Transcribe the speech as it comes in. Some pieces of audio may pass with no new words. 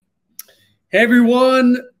Hey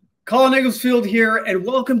everyone, Colin Egglesfield here, and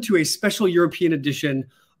welcome to a special European edition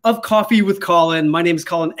of Coffee with Colin. My name is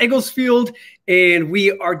Colin Egglesfield, and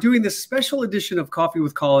we are doing this special edition of Coffee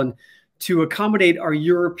with Colin to accommodate our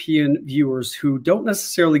European viewers who don't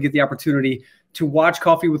necessarily get the opportunity to watch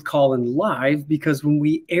Coffee with Colin live, because when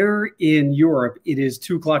we air in Europe, it is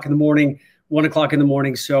 2 o'clock in the morning, 1 o'clock in the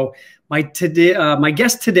morning. So my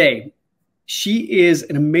guest today, she is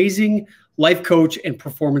an amazing life coach and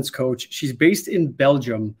performance coach. She's based in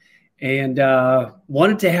Belgium, and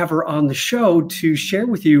wanted to have her on the show to share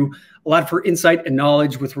with you a lot of her insight and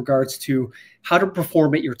knowledge with regards to how to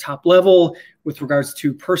perform at your top level, with regards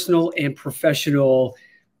to personal and professional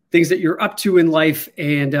things that you're up to in life.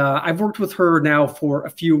 And I've worked with her now for a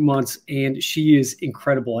few months, and she is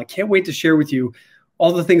incredible. I can't wait to share with you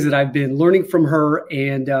all the things that I've been learning from her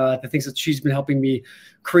and the things that she's been helping me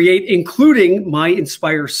create, including my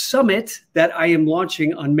Inspire Summit that I am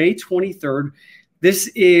launching on May 23rd. This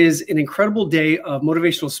is an incredible day of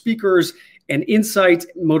motivational speakers and insight,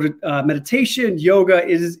 meditation, yoga.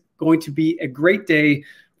 It is going to be a great day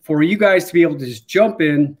for you guys to be able to just jump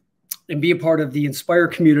in and be a part of the Inspire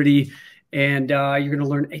community. And you're going to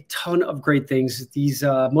learn a ton of great things. These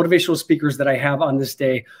motivational speakers that I have on this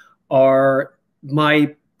day are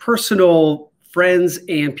my personal friends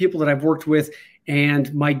and people that I've worked with.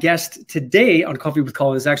 And my guest today on Coffee with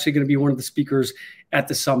Colin is actually going to be one of the speakers at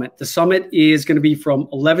the summit. The summit is going to be from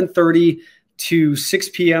 11:30 to 6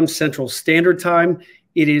 p.m. Central Standard Time.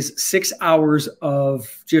 It is 6 hours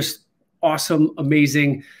of just awesome,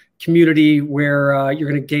 amazing community where you're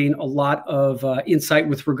going to gain a lot of insight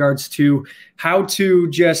with regards to how to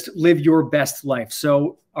just live your best life.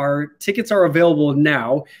 So our tickets are available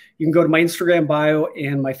now. You can go to my Instagram bio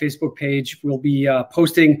and my Facebook page. We'll be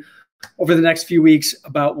posting over the next few weeks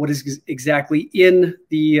about what is exactly in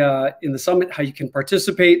the summit, how you can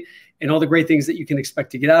participate, and all the great things that you can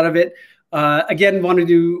expect to get out of it. Again, wanted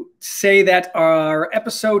to say that our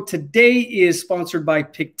episode today is sponsored by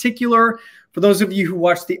Picticular. For those of you who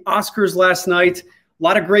watched the Oscars last night, a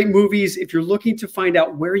lot of great movies. If you're looking to find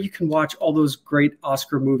out where you can watch all those great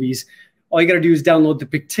Oscar movies, all you got to do is download the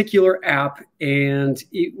Picticular app, and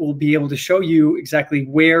it will be able to show you exactly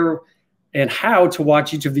where and how to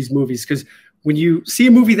watch each of these movies. Because when you see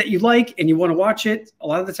a movie that you like and you want to watch it, a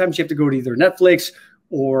lot of the times you have to go to either Netflix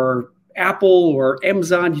or Apple or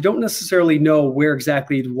Amazon. You don't necessarily know where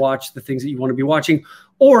exactly to watch the things that you want to be watching.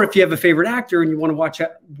 Or if you have a favorite actor and you want to watch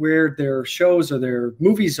where their shows or their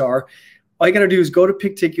movies are, all you got to do is go to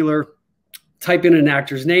Picticular, type in an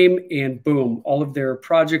actor's name, and boom, all of their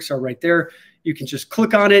projects are right there. You can just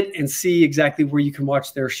click on it and see exactly where you can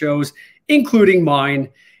watch their shows, including mine.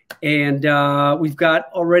 And we've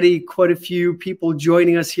got already quite a few people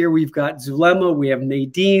joining us here. We've got Zulema, we have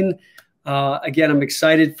Nadine. Again, I'm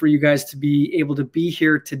excited for you guys to be able to be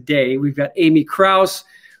here today. We've got Amy Kraus.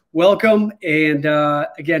 Welcome. And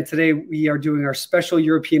again, today we are doing our special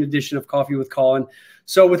European edition of Coffee with Colin.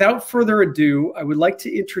 So without further ado, I would like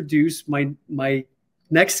to introduce my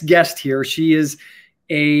next guest here. She is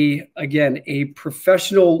a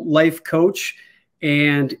professional life coach,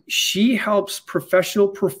 and she helps professional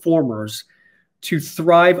performers to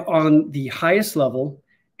thrive on the highest level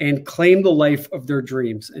and claim the life of their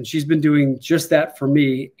dreams. And she's been doing just that for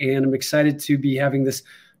me. And I'm excited to be having this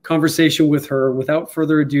conversation with her. Without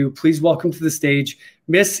further ado, please welcome to the stage,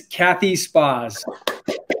 Miss Kathy Spaz.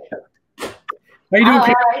 How you doing,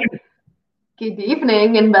 Kathy? Good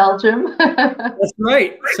evening in Belgium. That's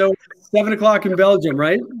right. So 7 o'clock in Belgium,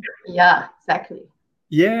 right? Yeah, exactly.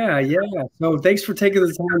 Yeah. So thanks for taking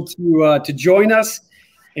the time to join us.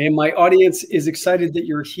 And my audience is excited that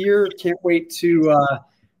you're here. Can't wait to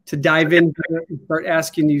dive in and start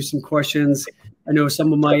asking you some questions. I know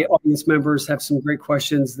some of my audience members have some great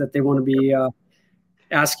questions that they want to be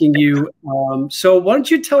asking you. So why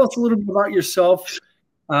don't you tell us a little bit about yourself?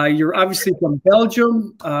 You're obviously from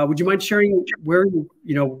Belgium. Would you mind sharing where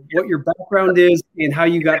what your background is and how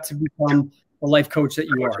you got to become the life coach that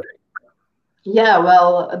you are? Yeah,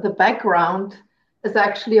 well, the background is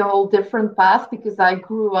actually a whole different path because I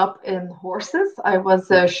grew up in horses. I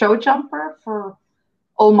was a show jumper for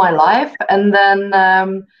all my life. And then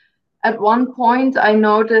at one point I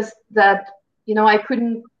noticed that, I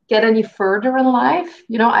couldn't get any further in life.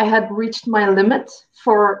 I had reached my limit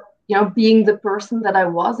for, being the person that I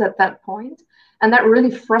was at that point. And that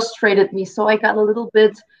really frustrated me. So I got a little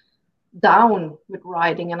bit down with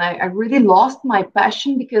riding, and I really lost my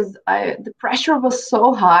passion because the pressure was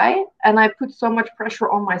so high, and I put so much pressure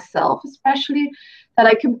on myself, especially, that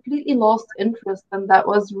I completely lost interest. And that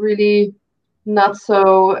was really not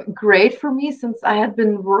so great for me, since I had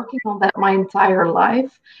been working on that my entire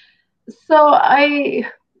life.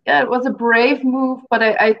 Yeah, it was a brave move, but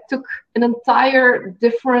I took an entire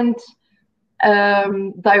different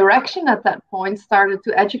direction at that point. Started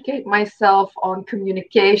to educate myself on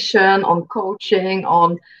communication, on coaching,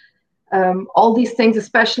 on all these things,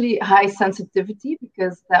 especially high sensitivity,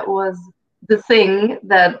 because that was the thing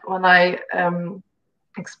that when I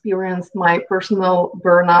experienced my personal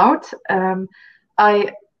burnout,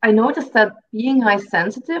 I noticed that being high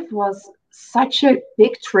sensitive was such a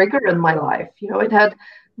big trigger in my life. It had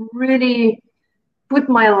really put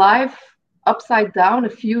my life upside down a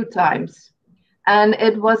few times. And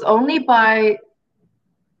it was only by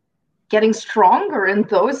getting stronger in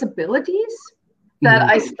those abilities that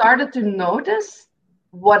I started to notice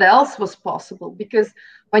what else was possible. Because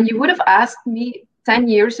when you would have asked me 10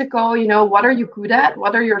 years ago, what are you good at?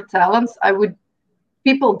 What are your talents?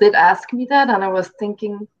 People did ask me that, and I was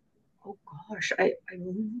thinking, oh gosh, I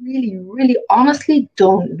really, really honestly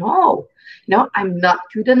don't know. I'm not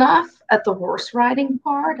good enough at the horse riding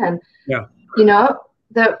part. And,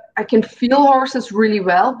 that I can feel horses really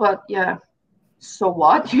well, but yeah, so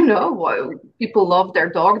what? People love their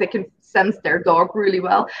dog. They can sense their dog really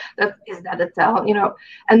well. Is that a talent?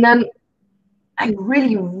 And then I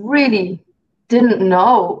really, really didn't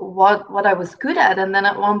know what I was good at. And then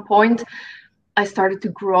at one point, I started to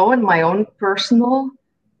grow in my own personal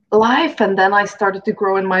life, and then I started to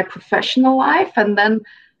grow in my professional life, and then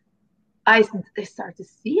I started to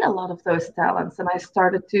see a lot of those talents, and I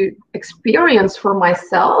started to experience for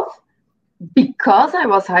myself, because I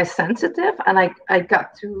was high sensitive and I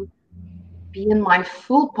got to be in my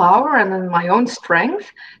full power and in my own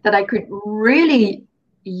strength, that I could really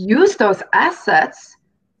use those assets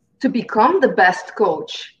to become the best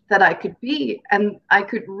coach that I could be. And I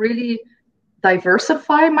could really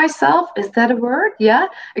diversify myself. Is that a word? Yeah.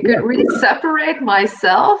 I could really separate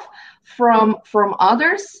myself from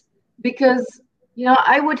others, because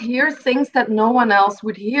I would hear things that no one else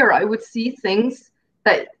would hear. I would see things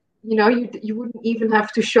that you wouldn't even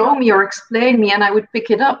have to show me or explain me, and I would pick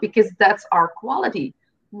it up, because that's our quality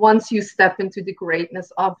once you step into the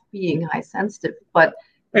greatness of being high sensitive. But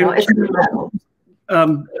it's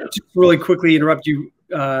just really quickly interrupt you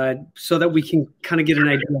so that we can kind of get an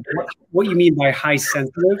idea of what you mean by high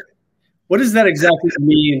sensitive. What does that exactly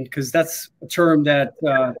mean? Because that's a term that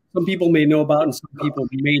some people may know about and some people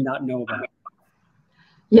may not know about.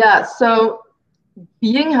 Yeah, so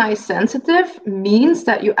being high sensitive means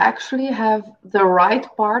that you actually have the right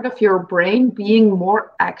part of your brain being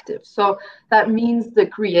more active. So that means the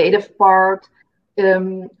creative part,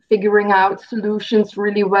 figuring out solutions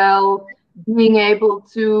really well, being able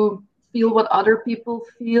to feel what other people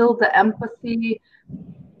feel, the empathy,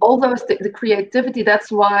 all those, the creativity.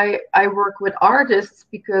 That's why I work with artists,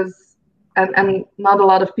 because, and not a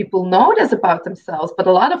lot of people know this about themselves, but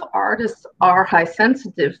a lot of artists are high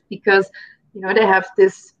sensitive, because they have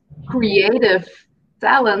this creative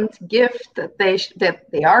talent, gift that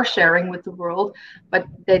they are sharing with the world, but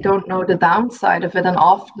they don't know the downside of it. And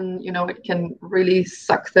often, it can really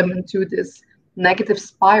suck them into this negative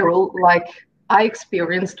spiral, like I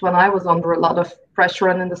experienced when I was under a lot of pressure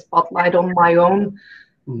and in the spotlight on my own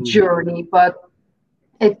journey. But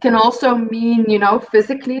it can also mean,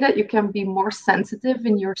 physically, that you can be more sensitive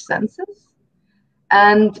in your senses,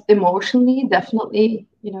 and emotionally, definitely,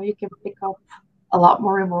 you can pick up a lot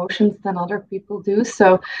more emotions than other people do.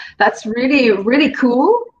 So that's really, really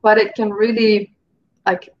cool, but it can really,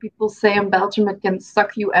 like people say in Belgium, it can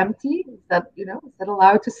suck you empty. Is that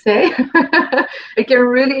allowed to say? It can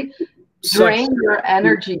really drain your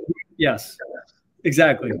energy. Yes,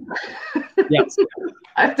 exactly. Yes.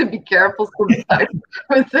 I have to be careful sometimes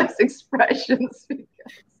with those expressions.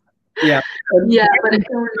 Yeah. But it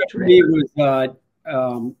can really drain.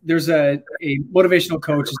 There's a motivational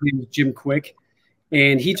coach, his name is Jim Quick,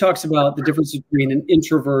 and he talks about the difference between an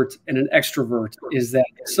introvert and an extrovert, is that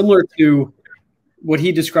similar to what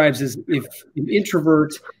he describes as if an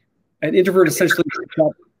introvert essentially comes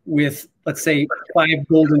up with, let's say, 5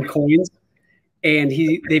 golden coins, and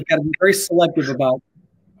they've got to be very selective about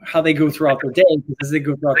how they go throughout their day, because as they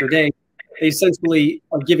go throughout their day, they essentially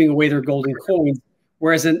are giving away their golden coins,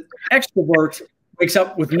 whereas an extrovert wakes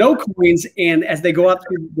up with no coins, and as they go out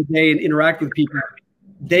through the day and interact with people,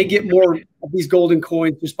 they get more of these golden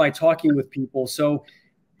coins just by talking with people. So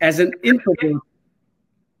as an introvert,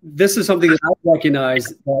 this is something that I recognize,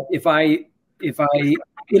 that if I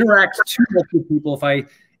interact too much with people, if I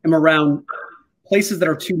am around places that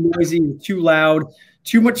are too noisy, too loud,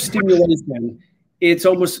 too much stimulation, it's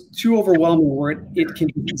almost too overwhelming, where it can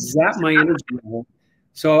zap my energy level.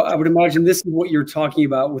 So I would imagine this is what you're talking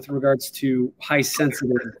about with regards to high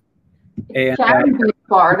sensitive. And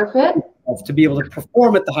part of it. To be able to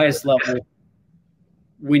perform at the highest level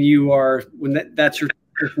when that's your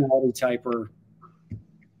personality type or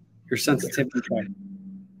your sensitivity type.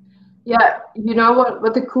 Yeah, you know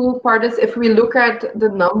what the cool part is, if we look at the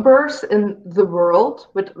numbers in the world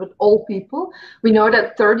with all people, we know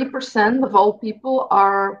that 30% of all people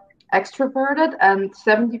are extroverted and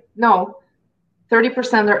 30%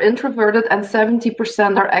 are introverted and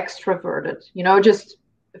 70% are extroverted. You know, just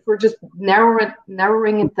if we're just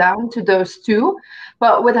narrowing it down to those two.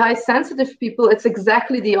 But with high sensitive people, it's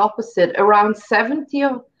exactly the opposite. Around 70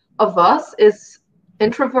 of us is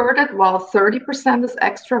introverted while 30% is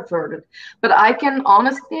extroverted. But I can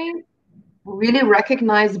honestly really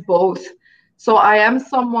recognize both. So I am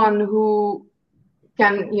someone who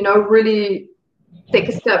can, you know, really take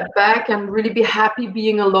a step back and really be happy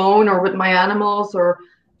being alone or with my animals, or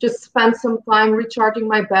just spend some time recharging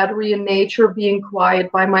my battery in nature, being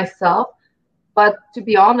quiet by myself. But to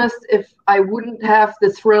be honest, if I wouldn't have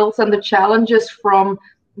the thrills and the challenges from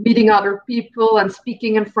meeting other people and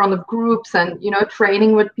speaking in front of groups and, you know,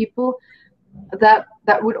 training with people, that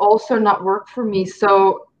would also not work for me.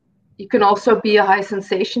 So you can also be a high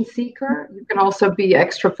sensation seeker. You can also be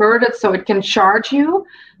extroverted, so it can charge you.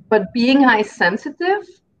 But being high sensitive,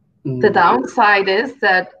 the downside is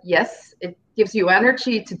that, yes, it gives you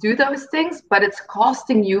energy to do those things, but it's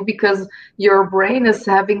costing you because your brain is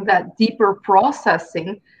having that deeper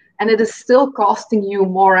processing, and it is still costing you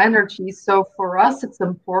more energy. So for us, it's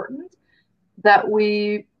important that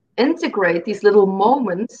we integrate these little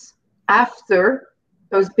moments after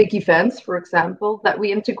those big events, for example, that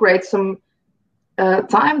we integrate some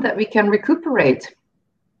time that we can recuperate,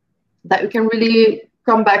 that we can really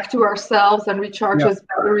come back to ourselves and recharge those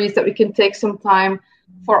batteries, that we can take some time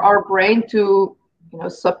for our brain to, you know,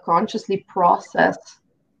 subconsciously process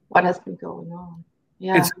what has been going on.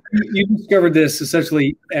 Yeah. You discovered this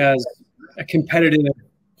essentially as a competitive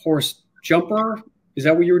horse jumper. Is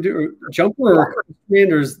that what you were doing? Jumper or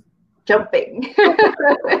jumping?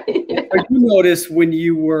 Yeah. You notice when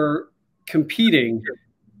you were competing,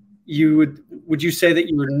 would you say that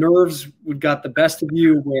your nerves got the best of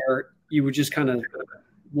you, where you would just kind of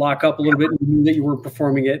lock up a little bit and knew that you weren't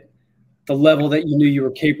performing at the level that you knew you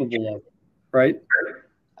were capable of, right?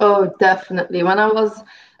 Oh, definitely. When I was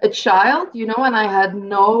a child, you know, and I had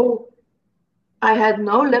no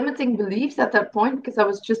limiting beliefs at that point, because I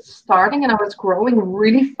was just starting and I was growing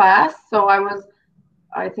really fast. So I was,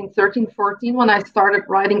 I think, 13, 14 when I started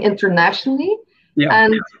riding internationally. Yeah.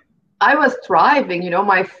 And I was thriving. You know,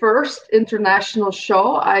 my first international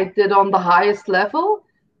show I did on the highest level,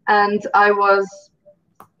 and I was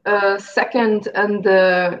second in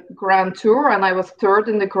the Grand Tour, and I was third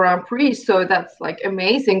in the Grand Prix. So that's like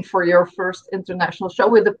amazing for your first international show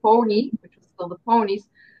with a pony, which was still the ponies,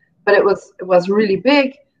 but it was really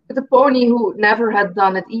big, with a pony who never had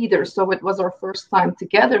done it either. So it was our first time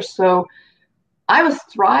together. So I was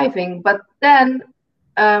thriving. But then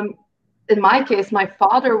in my case, my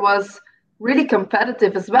father was really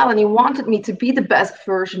competitive as well, and he wanted me to be the best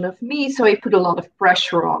version of me, so he put a lot of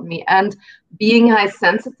pressure on me. And being high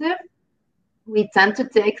sensitive, we tend to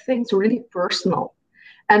take things really personal,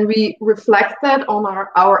 and we reflect that on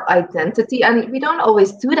our identity. And we don't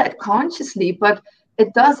always do that consciously, but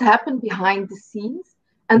it does happen behind the scenes.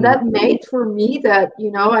 And that made for me that, you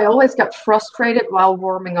know, I always got frustrated while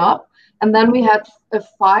warming up, and then we had a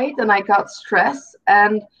fight and I got stressed,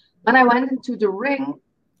 and when I went into the ring,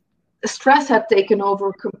 the stress had taken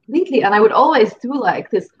over completely. And I would always do like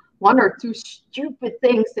this one or two stupid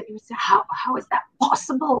things that you say, how is that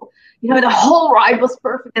possible? You know, the whole ride was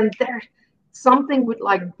perfect, and there something would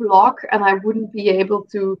like block, and I wouldn't be able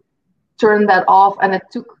to turn that off. And it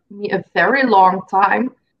took me a very long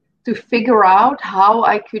time to figure out how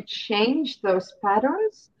I could change those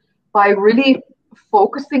patterns by really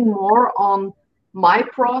focusing more on my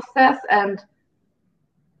process, and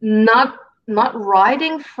not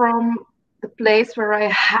riding from the place where I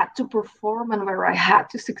had to perform and where I had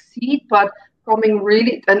to succeed, but coming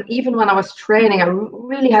really, and even when I was training, I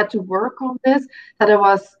really had to work on this, that I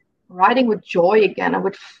was riding with joy again and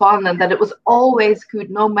with fun, and that it was always good,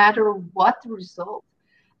 no matter what the result.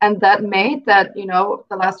 And that made that, you know,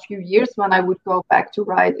 the last few years when I would go back to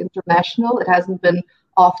ride international, it hasn't been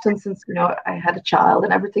often since, you know, I had a child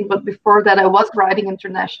and everything, but before that I was riding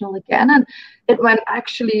international again, and it went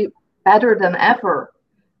actually better than ever.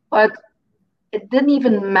 But it didn't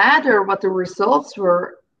even matter what the results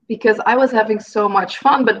were, because I was having so much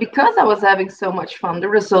fun. But because I was having so much fun, the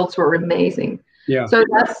results were amazing. Yeah. So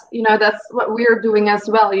that's, you know, that's what we're doing as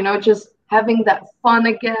well, you know, just having that fun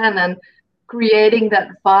again and creating that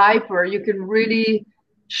vibe where you can really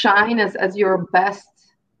shine as your best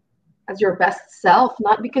as your best self,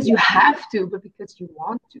 not because you have to, but because you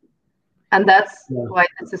want to. And that's why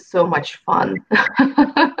this is so much fun.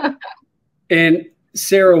 And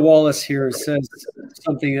Sarah Wallace here says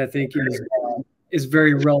something I think is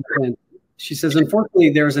very relevant. She says, unfortunately,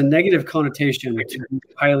 there is a negative connotation to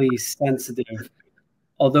highly sensitive,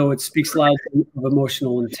 although it speaks loudly of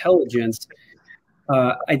emotional intelligence.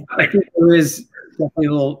 I think there is definitely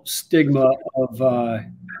a little stigma of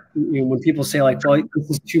when people say like, well, this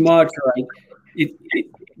is too much, or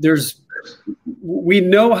we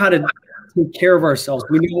know how to take care of ourselves.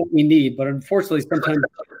 We know what we need, but unfortunately, sometimes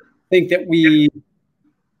think that we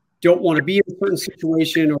don't want to be in a certain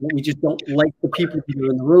situation, or we just don't like the people that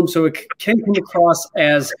are in the room. So it can come across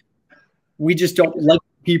as we just don't like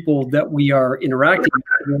people that we are interacting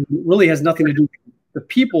with. It really has nothing to do with the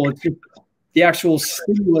people. It's just the actual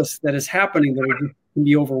stimulus that is happening that can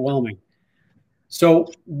be overwhelming.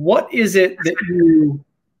 So what is it that you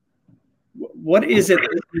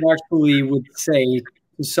actually would say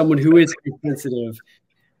to someone who is sensitive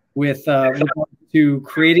with regard to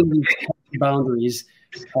creating these boundaries?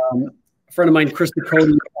 A friend of mine, Krista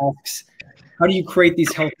Cody, asks, how do you create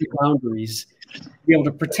these healthy boundaries to be able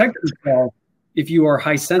to protect yourself if you are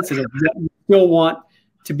high sensitive, yet you still want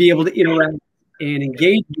to be able to interact and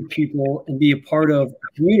engage with people and be a part of the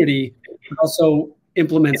community, but also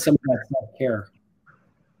implement some of that self-care?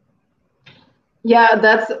 Yeah,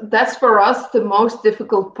 that's for us the most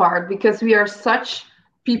difficult part, because we are such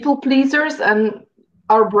people pleasers, and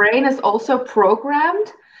our brain is also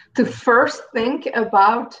programmed to first think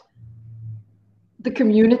about the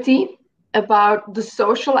community, about the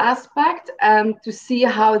social aspect, and to see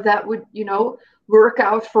how that would, work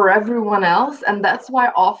out for everyone else. And that's why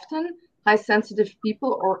often high sensitive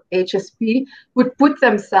people, or HSP, would put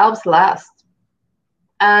themselves last.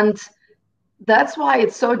 And that's why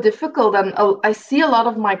it's so difficult. And I see a lot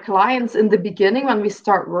of my clients in the beginning, when we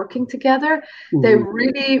start working together, they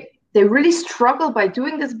really struggle by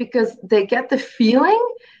doing this, because they get the feeling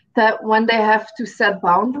that when they have to set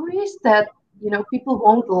boundaries, that people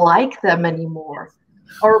won't like them anymore,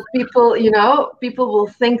 or people will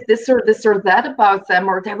think this or that about them,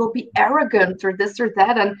 or they will be arrogant, or this or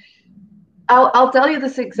that. And I'll tell you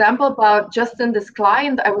this example about Justin, this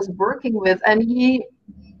client I was working with, and he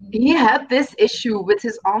had this issue with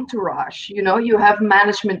his entourage. You have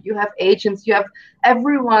management, you have agents, you have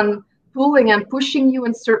everyone pulling and pushing you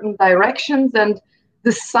in certain directions and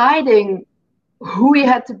deciding who he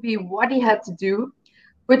had to be, what he had to do,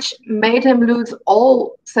 which made him lose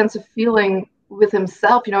all sense of feeling with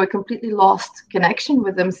himself. He completely lost connection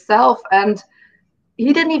with himself, and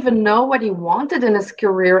he didn't even know what he wanted in his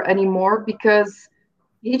career anymore, because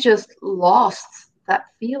he just lost that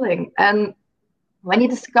feeling. And when he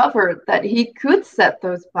discovered that he could set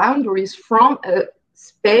those boundaries from a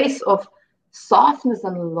space of softness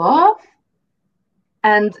and love,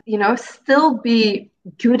 and still be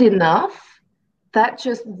good enough, that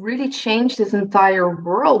just really changed his entire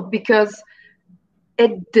world, because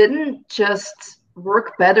it didn't just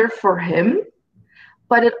work better for him,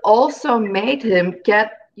 but it also made him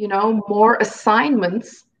get more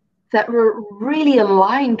assignments that were really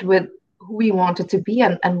aligned with who he wanted to be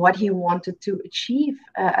and what he wanted to achieve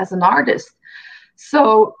as an artist.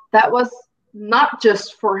 So that was not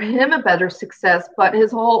just for him a better success, but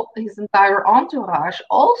his entire entourage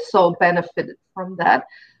also benefited from that.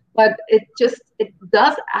 But it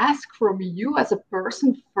does ask from you as a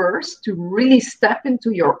person first to really step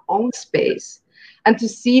into your own space and to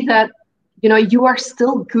see that you are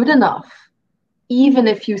still good enough, even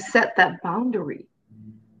if you set that boundary,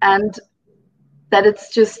 and that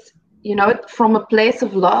it's just from a place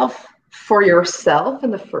of love for yourself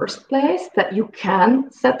in the first place, that you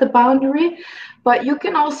can set the boundary, but you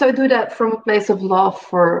can also do that from a place of love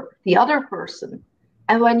for the other person.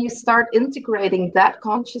 And when you start integrating that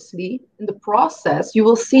consciously in the process, you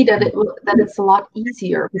will see that it's a lot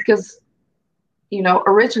easier, because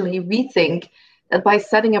originally we think that by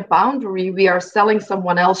setting a boundary we are selling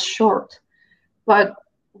someone else short. But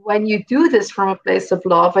when you do this from a place of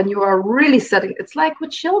love, and you are really setting, it's like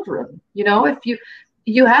with children, if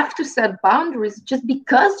you have to set boundaries just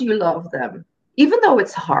because you love them, even though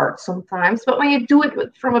it's hard sometimes. But when you do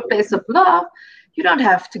it from a place of love, you don't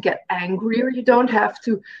have to get angry, or you don't have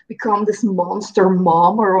to become this monster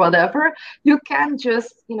mom or whatever. You can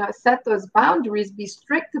just set those boundaries, be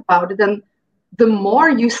strict about it. And the more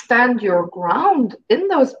you stand your ground in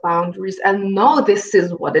those boundaries and know this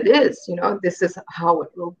is what it is, this is how it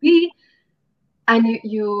will be, and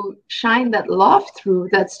you shine that love through,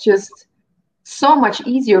 that's just so much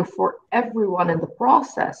easier for everyone in the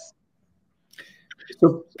process.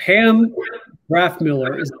 So Pam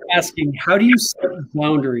Rathmiller is asking, how do you set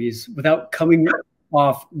boundaries without coming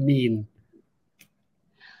off mean?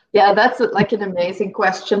 Yeah, that's like an amazing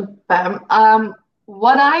question, Pam.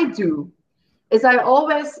 What I do is I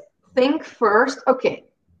always think first, okay,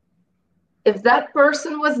 if that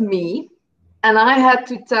person was me and I had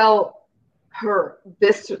to tell her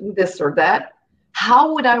this or that,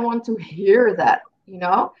 how would I want to hear that? You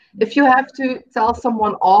know, if you have to tell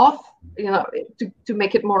someone off, you know, to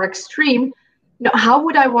make it more extreme, you know, how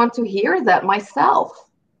would I want to hear that myself?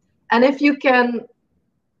 And if you can,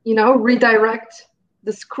 you know, redirect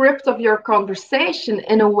the script of your conversation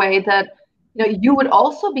in a way that, you know, you would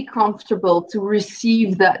also be comfortable to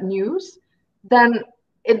receive that news, then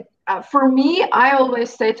for me, I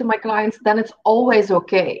always say to my clients, then it's always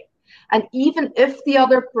okay. And even if the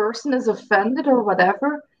other person is offended or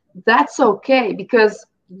whatever, that's okay, because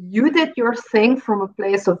you did your thing from a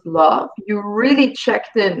place of love. You really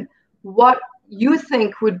checked in what you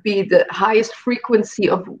think would be the highest frequency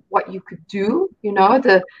of what you could do, you know,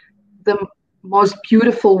 the most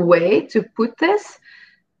beautiful way to put this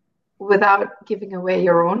without giving away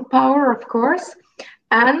your own power, of course.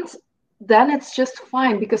 And then it's just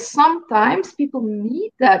fine, because sometimes people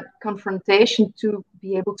need that confrontation to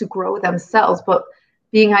be able to grow themselves. But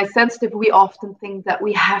being high sensitive, we often think that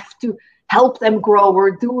we have to help them grow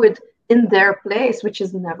or do it in their place, which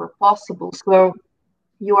is never possible. So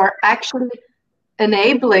you are actually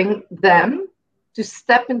enabling them to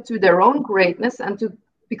step into their own greatness and to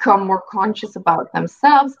become more conscious about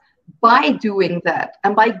themselves by doing that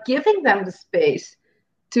and by giving them the space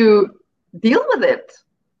to deal with it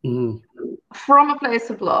from a place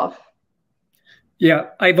of love. Yeah,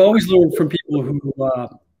 I've always learned from people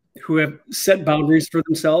who have set boundaries for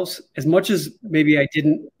themselves. As much as maybe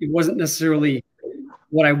it wasn't necessarily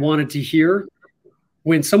what I wanted to hear.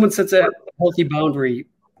 When someone sets a healthy boundary,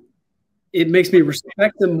 it makes me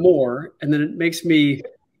respect them more, and then it makes me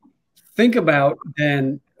think about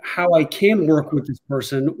then how I can work with this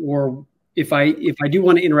person, or if I do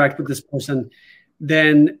want to interact with this person,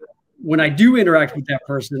 then when I do interact with that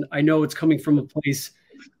person, I know it's coming from a place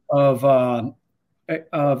of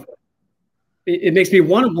it makes me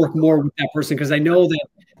want to work more with that person, because I know that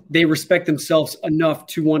they respect themselves enough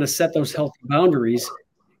to want to set those healthy boundaries,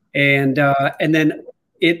 and then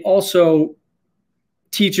it also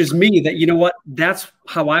teaches me that, you know what, that's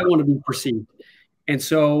how I want to be perceived. And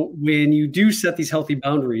so when you do set these healthy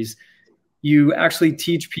boundaries, you actually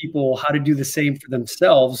teach people how to do the same for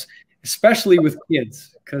themselves, especially with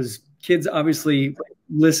kids, because kids obviously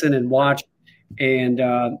listen and watch, and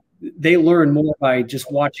they learn more by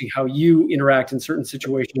just watching how you interact in certain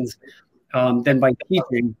situations than by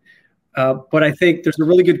teaching. But I think there's a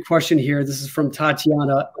really good question here. This is from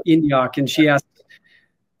Tatiana Inyak, and she asked,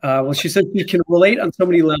 well, she said she can relate on so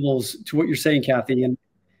many levels to what you're saying, Kathy. And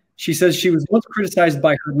she says she was once criticized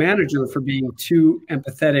by her manager for being too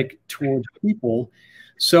empathetic towards people.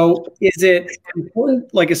 So is it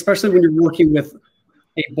important, like, especially when you're working with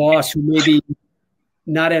a boss who may be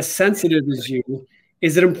not as sensitive as you,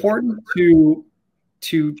 is it important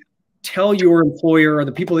to tell your employer or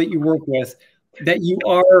the people that you work with that you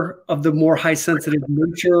are of the more high sensitive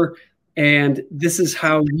nature and this is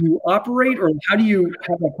how you operate? Or how do you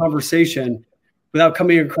have that conversation without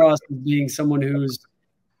coming across as being someone who's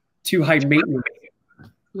too high maintenance?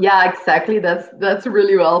 Yeah, exactly. That's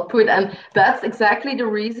really well put. And that's exactly the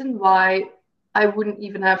reason why I wouldn't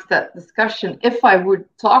even have that discussion. If I would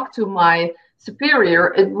talk to my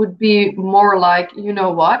superior, it would be more like, you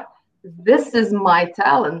know what, this is my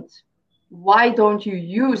talent. Why don't you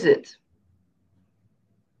use it?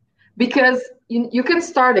 Because you can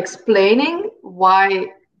start explaining why,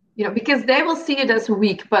 you know, because they will see it as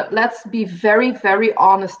weak. But let's be very, very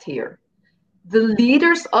honest here. The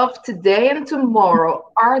leaders of today and tomorrow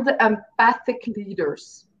are the empathic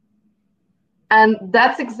leaders. And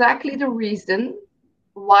that's exactly the reason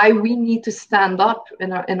why we need to stand up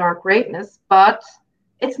in our greatness. But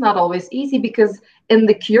it's not always easy, because in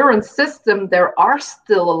the current system, there are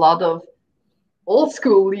still a lot of old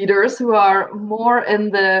school leaders who are more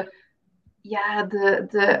in the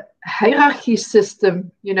hierarchy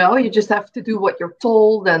system. You know, you just have to do what you're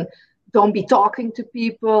told and don't be talking to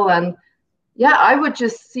people. And yeah, I would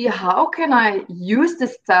just see, how can I use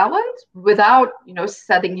this talent without, you know,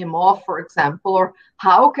 setting him off, for example, or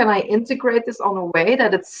how can I integrate this on a way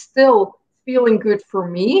that it's still feeling good for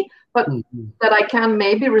me, but that I can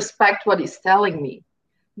maybe respect what he's telling me.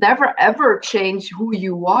 Never ever change who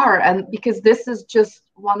you are, and because this is just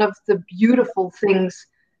one of the beautiful things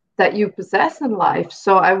that you possess in life.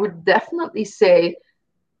 So I would definitely say,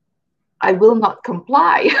 I will not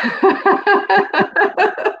comply.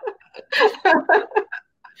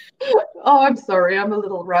 Oh, I'm sorry. I'm a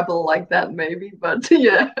little rebel like that, maybe. But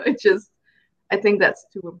yeah, I think that's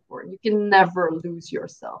too important. You can never lose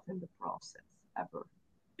yourself in the process, ever.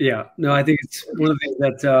 Yeah, no, I think it's one of the things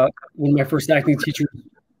that one of my first acting teachers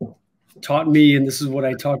taught me, and this is what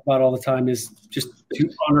I talk about all the time, is just to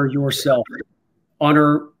honor yourself,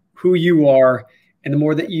 honor who you are, and the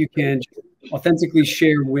more that you can authentically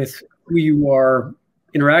share with who you are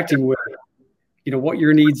interacting with, what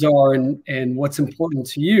your needs are and what's important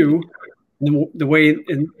to you, and the way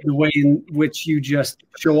in which you just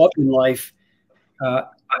show up in life.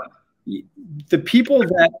 The people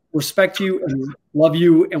that respect you and love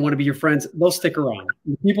you and want to be your friends, they'll stick around.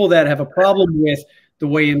 The people that have a problem with the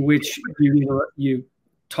way in which you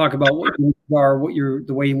talk about what you are,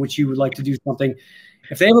 the way in which you would like to do something,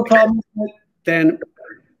 if they have a problem with it, then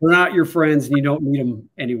they're not your friends and you don't need them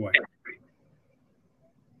anyway.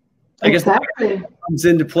 I guess that comes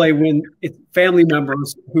into play when it's family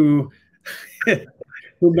members who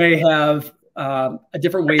may have a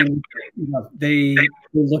different way in they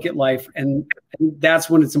look at life, and that's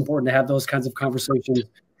when it's important to have those kinds of conversations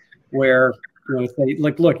where say,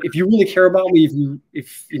 like, look, if you really care about me,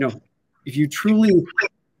 if you truly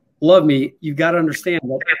love me, you've got to understand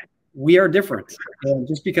that we are different. And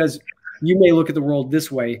just because you may look at the world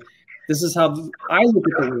this way, this is how I look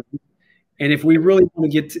at the world. And if we really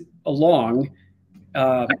want to get along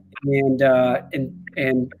and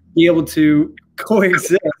be able to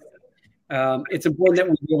coexist, it's important that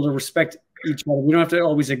we be able to respect each other. We don't have to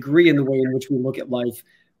always agree in the way in which we look at life,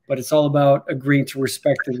 but it's all about agreeing to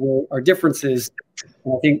respect our differences.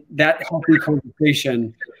 And I think that healthy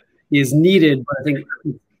conversation is needed, but I think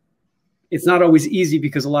it's not always easy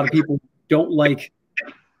because a lot of people don't like,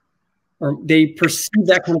 or they perceive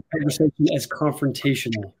that kind of conversation as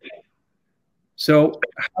confrontational. So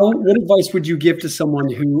what advice would you give to someone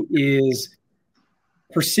who is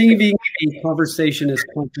perceiving a conversation as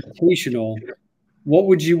confrontational?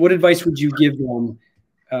 What advice would you give them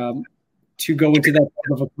to go into that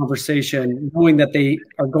type of a conversation, knowing that they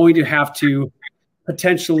are going to have to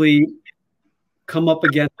potentially come up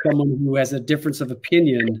against someone who has a difference of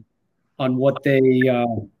opinion on what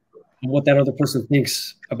that other person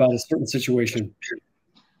thinks about a certain situation?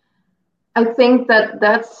 I think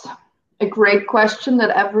that's a great question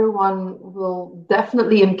that everyone will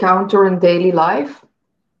definitely encounter in daily life.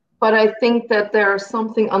 But I think that there's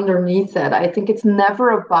something underneath that. I think it's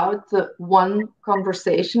never about the one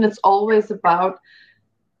conversation. It's always about,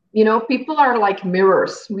 people are like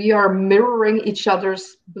mirrors. We are mirroring each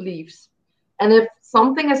other's beliefs. And if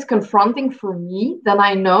something is confronting for me, then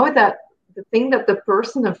I know that the thing that the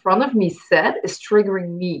person in front of me said is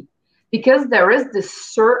triggering me. Because there is this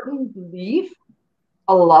certain belief,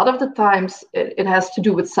 a lot of the times it has to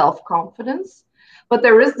do with self-confidence, but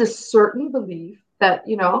there is this certain belief that,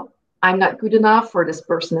 I'm not good enough, or this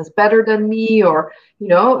person is better than me, or,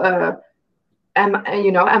 am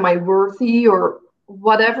I worthy, or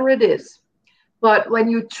whatever it is. But when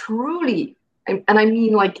you truly, and I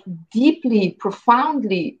mean like deeply,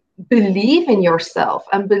 profoundly believe in yourself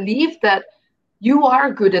and believe that you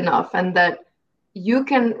are good enough and that you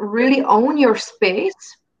can really own your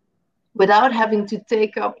space without having to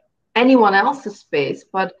take up anyone else's space,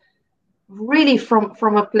 but really from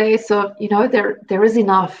a place of, there is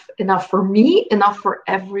enough for me, enough for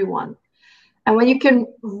everyone. And when you can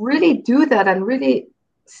really do that and really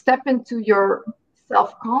step into your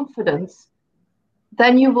self-confidence,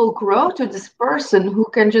 then you will grow to this person who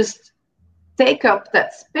can just take up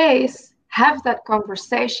that space, have that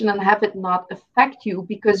conversation, and have it not affect you,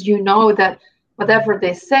 because you know that whatever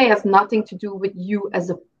they say has nothing to do with you as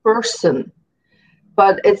a person.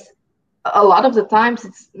 But it's a lot of the times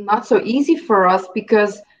it's not so easy for us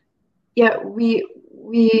because we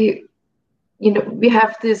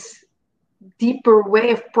have this deeper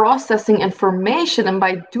way of processing information, and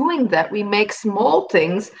by doing that we make small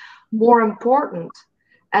things more important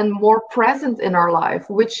and more present in our life,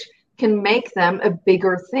 which can make them a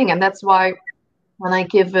bigger thing. And that's why when I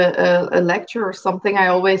give a lecture or something, I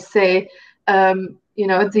always say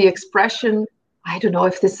the expression, I don't know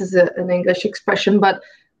if this is an English expression, but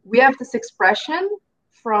we have this expression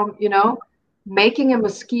from, making a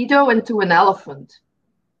mosquito into an elephant.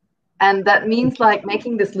 And that means like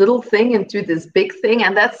making this little thing into this big thing.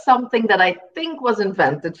 And that's something that I think was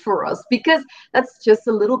invented for us, because that's just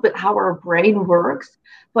a little bit how our brain works.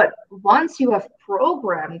 But once you have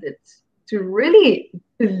programmed it to really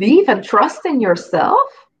believe and trust in yourself,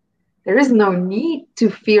 there is no need to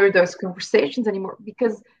fear those conversations anymore,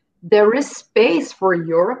 because there is space for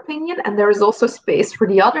your opinion and there is also space for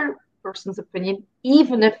the other person's opinion,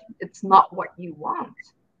 even if it's not what you want.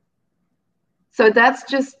 So that's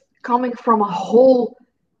just coming from a whole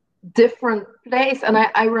different place. And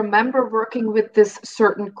I remember working with this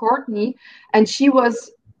certain Courtney, and she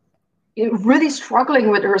was really struggling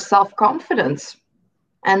with her self-confidence.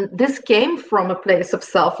 And this came from a place of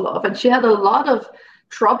self-love. And she had a lot of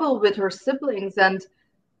trouble with her siblings. And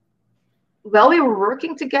while we were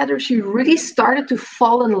working together, she really started to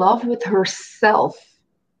fall in love with herself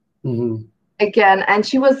again. And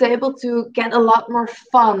she was able to get a lot more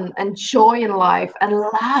fun and joy in life and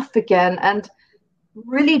laugh again and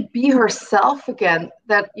really be herself again.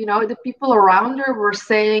 That, you know, the people around her were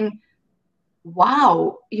saying,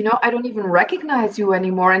 wow, you know, I don't even recognize you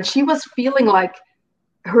anymore. And she was feeling like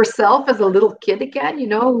herself as a little kid again, you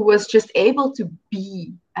know, who was just able to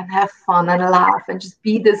be and have fun and laugh and just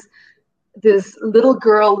be this little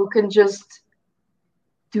girl who can just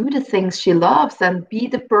do the things she loves and be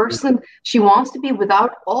the person she wants to be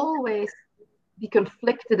without always be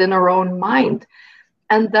conflicted in her own mind.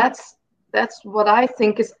 And that's what I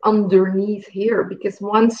think is underneath here, because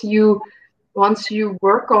once you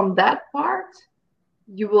work on that part,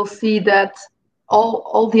 you will see that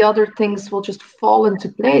all the other things will just fall into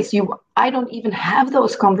place. I don't even have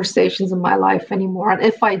those conversations in my life anymore. And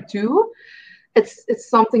if I do, it's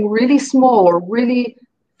something really small or really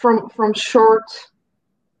from short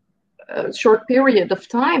period of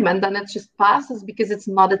time, and then it just passes because it's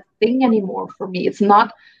not a thing anymore for me. It's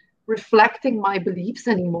not reflecting my beliefs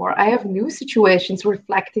anymore. I have new situations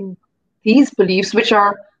reflecting these beliefs, which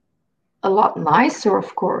are a lot nicer,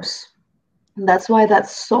 of course. And that's why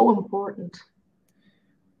that's so important.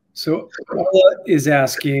 So Ella is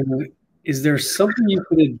asking, is there something you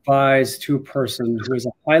could advise to a person who has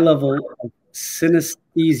a high level of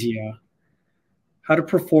synesthesia, how to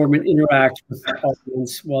perform and interact with the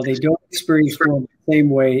audience while they don't experience form the same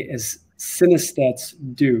way as synesthetes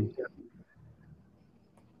do?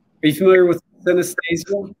 Are you familiar with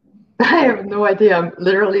synesthesia? I have no idea. I'm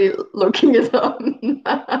literally looking it up.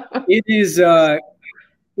 It is,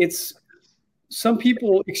 it's, some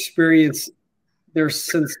people experience their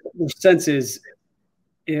senses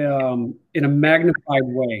in a magnified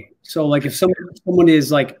way. So like if someone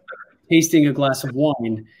is like tasting a glass of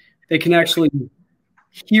wine, they can actually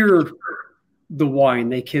hear the wine.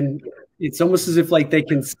 They can, it's almost as if like they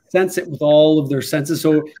can sense it with all of their senses.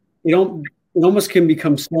 So it almost can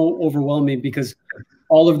become so overwhelming because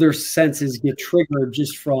all of their senses get triggered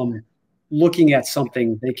just from looking at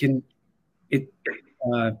something. They can,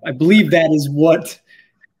 I believe that is what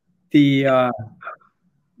the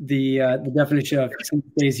definition of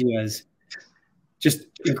synesthesia is. Just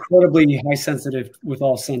incredibly high sensitive with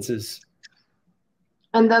all senses.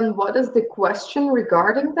 And then what is the question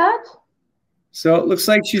regarding that? So it looks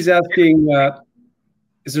like she's asking,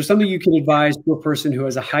 is there something you can advise to a person who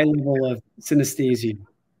has a high level of synesthesia?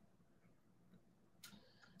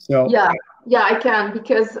 So yeah, I can,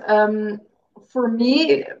 because for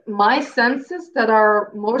me, my senses that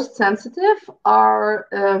are most sensitive are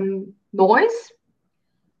noise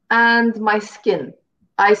and my skin.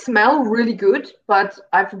 I smell really good, but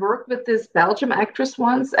I've worked with this Belgian actress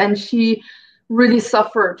once, and she really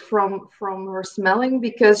suffered from her smelling,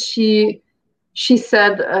 because she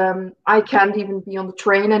said, I can't even be on the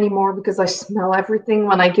train anymore because I smell everything.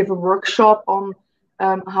 When I give a workshop on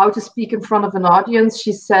how to speak in front of an audience,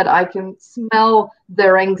 she said I can smell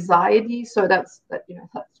their anxiety. So that's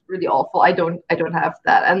really awful. I don't have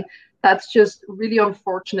that, and that's just really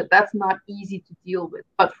unfortunate. That's not easy to deal with.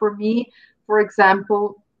 But for me, for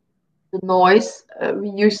example, the noise. We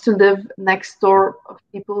used to live next door of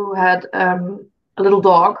people who had a little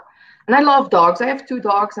dog, and I love dogs. I have 2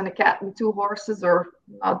 dogs and a cat and 2 horses, or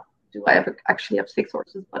not? Do I actually have 6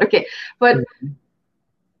 horses? But okay, but.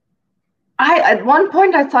 At one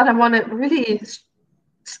point I thought I want to really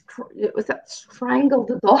strangle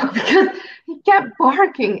the dog, because he kept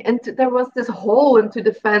barking, and there was this hole into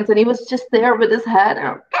the fence, and he was just there with his head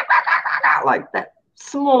like that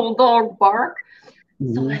small dog bark.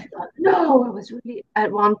 So I thought, no, it was really,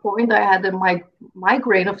 at one point I had a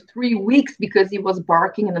migraine of 3 weeks because he was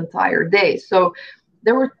barking an entire day. So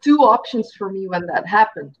there were 2 options for me when that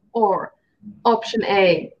happened. Or option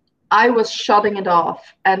A, I was shutting it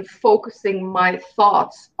off and focusing my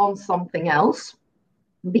thoughts on something else,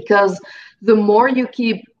 because the more you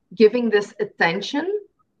keep giving this attention,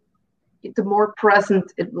 the more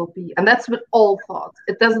present it will be. And that's with all thoughts.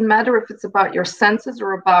 It doesn't matter if it's about your senses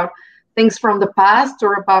or about things from the past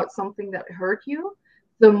or about something that hurt you.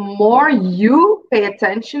 The more you pay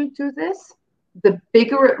attention to this, the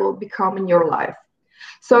bigger it will become in your life.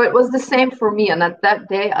 So it was the same for me. And at that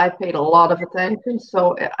day, I paid a lot of attention.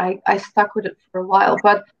 So I stuck with it for a while.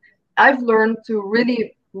 But I've learned to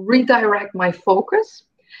really redirect my focus.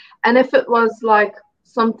 And if it was like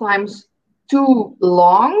sometimes too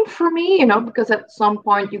long for me, you know, because at some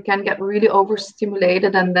point you can get really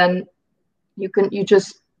overstimulated, and then you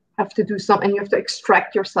just have to do something, and you have to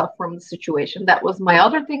extract yourself from the situation. That was my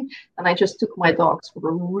other thing. And I just took my dogs for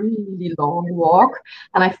a really long walk,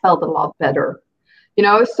 and I felt a lot better. You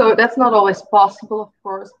know, so that's not always possible, of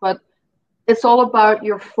course, but it's all about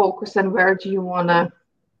your focus and where do you want to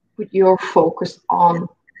put your focus on.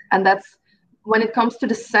 And that's when it comes to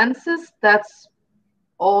the senses, that's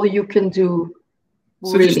all you can do,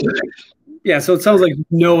 really. So it sounds like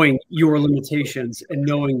knowing your limitations and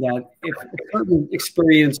knowing that if a certain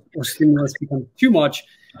experience or stimulus becomes too much,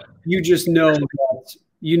 you just know that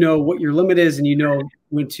you know what your limit is, and you know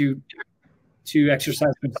when to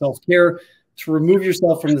exercise some self-care, to remove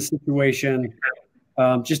yourself from the situation,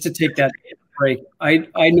 just to take that break. I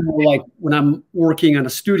know, like when I'm working on a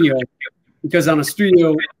studio, because on a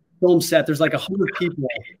studio film set, there's like 100 people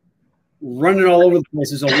running all over the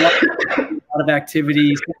place. There's a lot of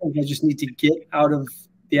activity. Sometimes I just need to get out of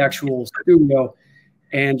the actual studio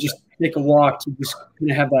and just take a walk to just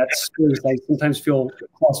kind of have that space. I sometimes feel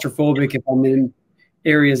claustrophobic if I'm in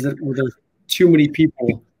areas where there's too many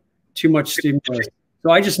people, too much stimulus.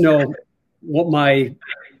 So I just know what my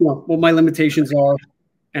limitations are,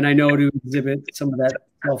 and I know to exhibit some of that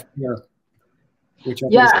self-care.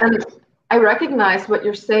 And I recognize what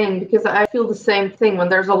you're saying, because I feel the same thing. When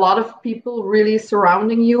there's a lot of people really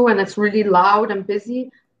surrounding you and it's really loud and busy,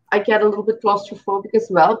 I get a little bit claustrophobic as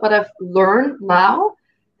well. But I've learned now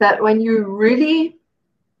that when you really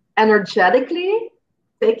energetically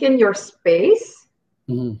take in your space,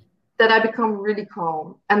 that I become really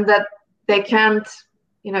calm, and that they can't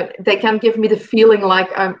give me the feeling like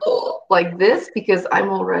I'm like this, because I'm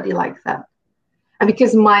already like that. And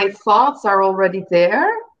because my thoughts are already there,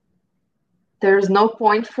 there's no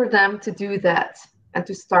point for them to do that and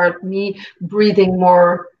to start me breathing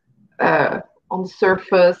more on the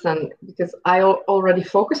surface. And because I already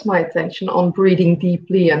focus my attention on breathing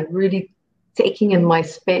deeply and really taking in my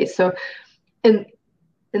space. So in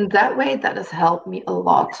that way, that has helped me a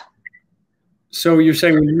lot. So you're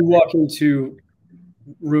saying when you walk into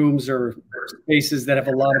rooms or spaces that have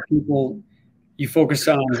a lot of people, you focus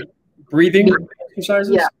on breathing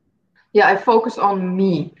exercises? Yeah, I focus on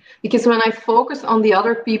me, because when I focus on the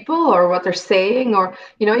other people or what they're saying, or,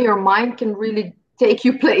 you know, your mind can really take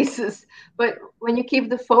you places. But when you keep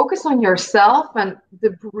the focus on yourself, and the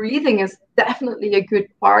breathing is definitely a good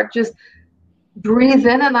part, just breathe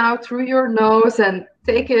in and out through your nose and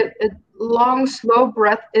take a long, slow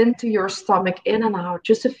breath into your stomach, in and out,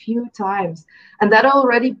 just a few times. And that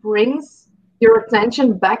already brings your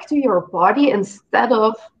attention back to your body instead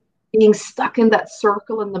of being stuck in that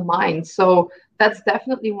circle in the mind. So that's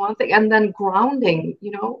definitely one thing. And then grounding,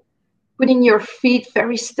 you know, putting your feet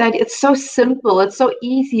very steady. It's so simple, it's so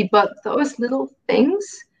easy, but those little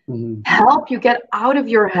things help you get out of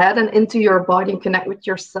your head and into your body and connect with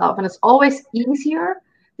yourself. And it's always easier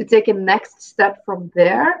to take a next step from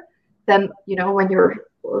there than, you know, when you're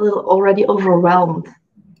already overwhelmed.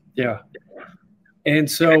 Yeah. And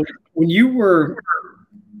so when you were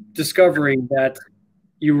discovering that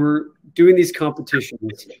you were doing these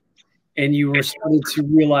competitions and you were starting to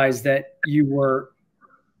realize that you were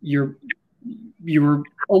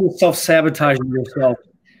almost self-sabotaging yourself,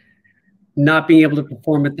 not being able to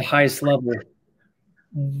perform at the highest level,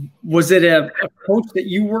 was it a coach that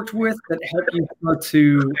you worked with that helped you start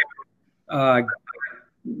to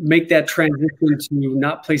make that transition to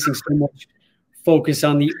not placing so much focus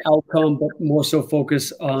on the outcome, but more so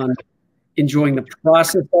focus on enjoying the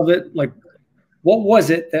process of it? Like, what was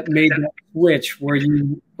it that made that switch where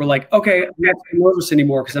you were like, okay, I'm not so nervous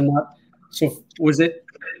anymore because I'm not so, was it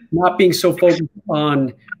not being so focused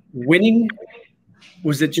on winning?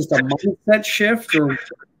 Was it just a mindset shift, or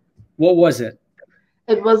what was it?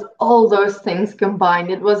 It was all those things combined.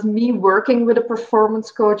 It was me working with a performance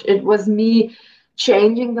coach. It was me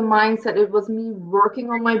changing the mindset. It was me working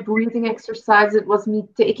on my breathing exercise. It was me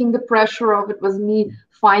taking the pressure off. It was me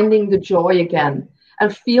finding the joy again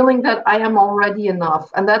and feeling that I am already enough.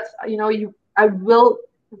 And that's, you know, I will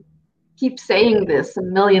keep saying this a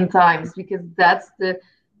million times, because that's the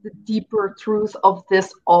deeper truth of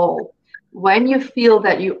this all. When you feel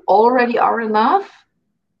that you already are enough,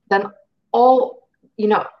 then all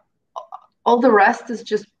the rest is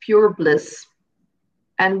just pure bliss.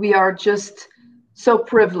 And we are just so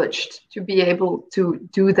privileged to be able to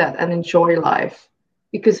do that and enjoy life,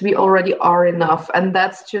 because we already are enough. And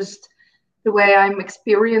that's just the way I'm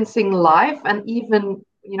experiencing life. And even,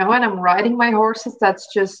 you know, when I'm riding my horses,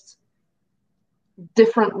 that's just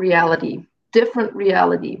different reality,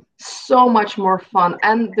 so much more fun.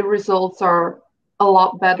 And the results are a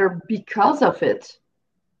lot better because of it.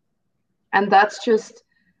 And that's just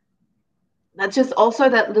also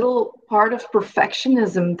that little part of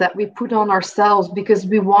perfectionism that we put on ourselves, because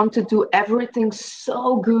we want to do everything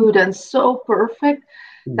so good and so perfect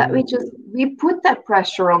that we put that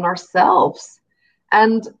pressure on ourselves.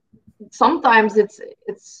 And sometimes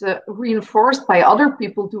it's reinforced by other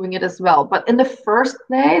people doing it as well. But in the first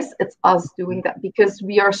place, it's us doing that because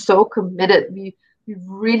we are so committed. We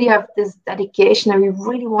really have this dedication and we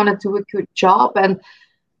really want to do a good job. And,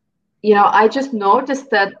 you know, I just noticed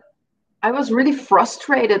that I was really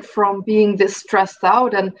frustrated from being this stressed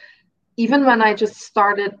out. And even when I just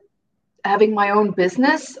started having my own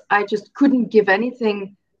business, I just couldn't give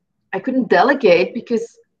anything. I couldn't delegate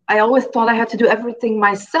because I always thought I had to do everything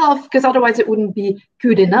myself, because otherwise it wouldn't be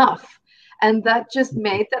good enough. And that just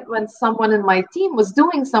made that when someone in my team was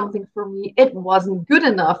doing something for me, it wasn't good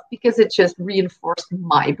enough, because it just reinforced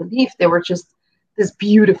my belief. They were just this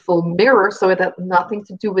beautiful mirror, so it had nothing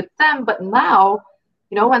to do with them. But now,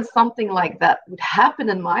 you know, when something like that would happen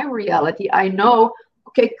in my reality, I know,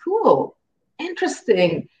 okay, cool,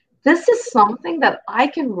 interesting. This is something that I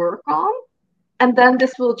can work on, and then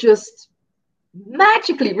this will just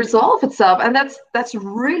magically resolve itself. And that's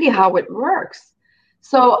really how it works.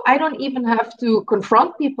 So I don't even have to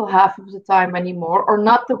confront people half of the time anymore, or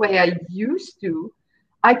not the way I used to.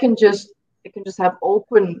 I can just have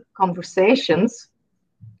open conversations,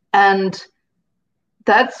 and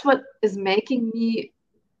that's what is making me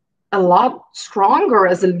a lot stronger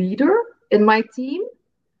as a leader in my team.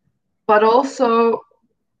 But also,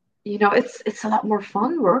 you know, it's a lot more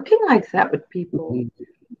fun working like that with people.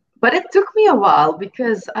 But it took me a while,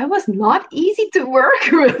 because I was not easy to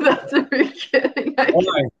work with at the beginning.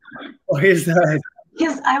 Why is that?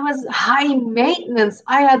 Because I was high maintenance.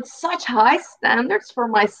 I had such high standards for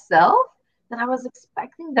myself that I was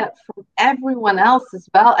expecting that from everyone else as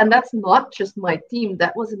well. And that's not just my team,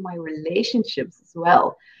 that was in my relationships as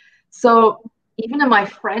well. So even in my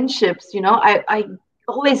friendships, you know, I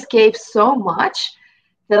always gave so much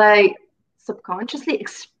that I subconsciously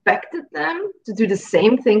expected them to do the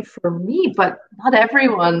same thing for me. But not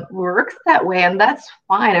everyone works that way, and that's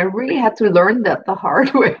fine. I really had to learn that the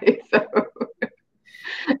hard way. So,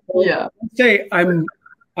 yeah. Say I'm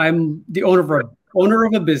the owner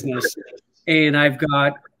of a business, and I've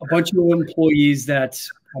got a bunch of employees that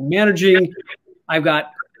I'm managing. I've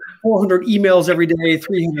got 400 emails every day,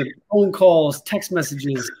 300 phone calls, text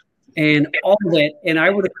messages, and all of it. And I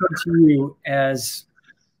would have come to you as,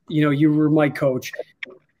 you know, you were my coach.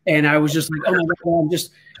 And I was just like, oh my God,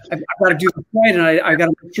 I've got to do this right. And I got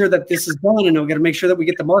to make sure that this is done. And I've got to make sure that we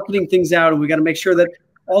get the marketing things out. And we got to make sure that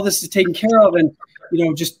all this is taken care of. And, you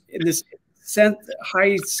know, just in this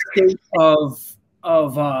high state of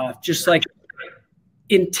just like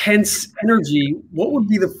intense energy, what would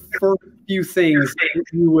be the first few things that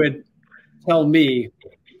you would tell me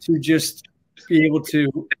to just be able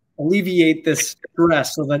to alleviate this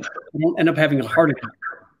stress so that I don't end up having a heart attack?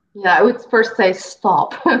 Yeah, I would first say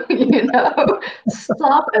stop, you know,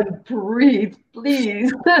 stop and breathe,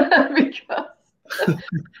 please. Because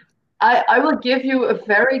I will give you a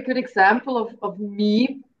very good example of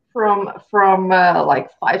me from like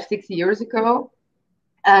 5-6 years ago.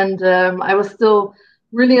 And I was still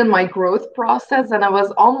really in my growth process, and I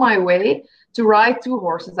was on my way to ride 2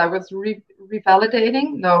 horses. I was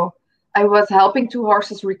revalidating. No, I was helping 2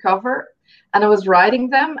 horses recover, and I was riding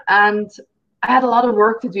them, and I had a lot of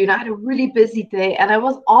work to do, and I had a really busy day, and I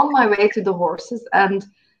was on my way to the horses, and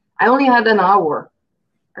I only had an hour,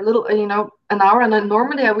 an hour, and then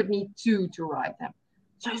normally I would need 2 to ride them.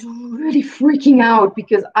 So I was really freaking out,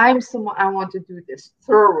 because I want to do this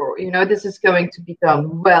thorough, you know, this is going to be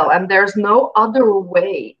done well, and there's no other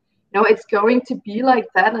way. You know, it's going to be like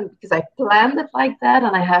that, and because I planned it like that,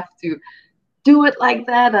 and I have to do it like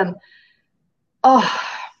that. And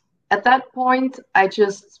at that point, I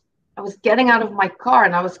was getting out of my car,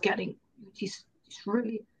 and I was getting these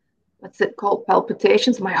really, what's it called,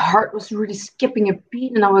 palpitations. My heart was really skipping a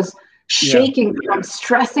beat, and I was shaking from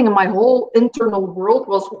stressing, and my whole internal world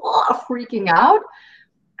was freaking out.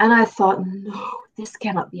 And I thought, no, this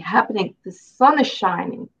cannot be happening. The sun is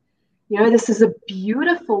shining. You know, this is a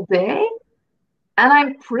beautiful day, and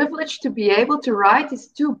I'm privileged to be able to ride these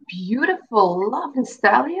 2 beautiful, lovely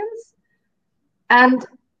stallions. And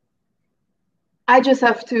I just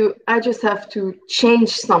have to change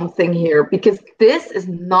something here, because this is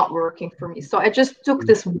not working for me. So I just took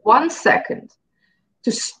this 1 second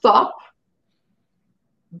to stop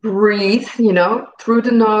breathe, through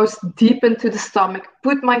the nose, deep into the stomach,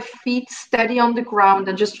 put my feet steady on the ground,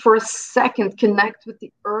 and just for a second connect with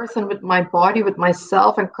the earth and with my body, with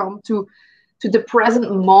myself, and come to the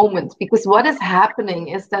present moment. Because what is happening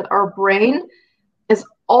is that our brain is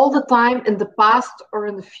all the time in the past or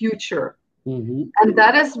in the future. Mm-hmm. And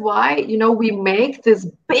that is why, we make this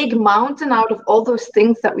big mountain out of all those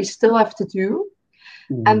things that we still have to do.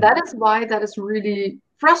 Mm-hmm. And that is why that is really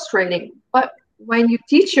frustrating. But when you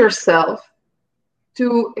teach yourself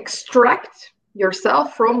to extract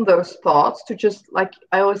yourself from those thoughts, to just, like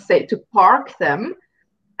I always say, to park them,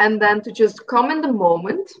 and then to just come in the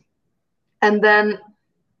moment, and then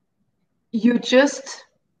you just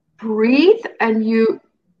breathe and you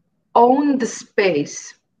own the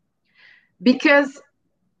space. Because,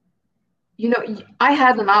 I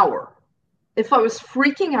had an hour. If I was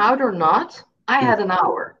freaking out or not, I had an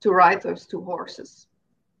hour to ride those 2 horses.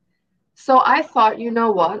 So I thought, you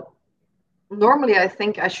know what? Normally, I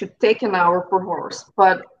think I should take an hour per horse.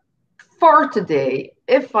 But for today,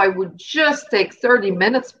 if I would just take 30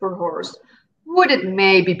 minutes per horse, would it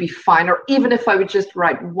maybe be fine? Or even if I would just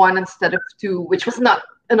ride 1 instead of 2, which was not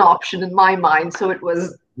an option in my mind. So it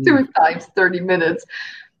was 2 times 30 minutes.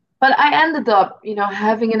 But I ended up,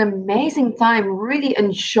 having an amazing time, really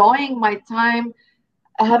enjoying my time,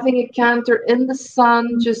 having a canter in the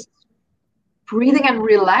sun, just breathing and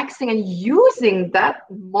relaxing, and using that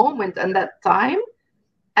moment and that time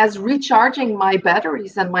as recharging my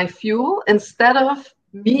batteries and my fuel, instead of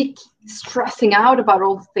me stressing out about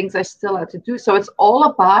all the things I still had to do. So it's all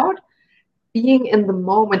about being in the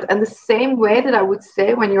moment. And the same way that I would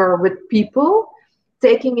say when you're with people,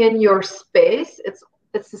 taking in your space, it's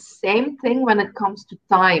the same thing when it comes to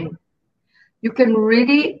time. You can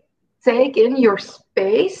really take in your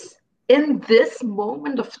space in this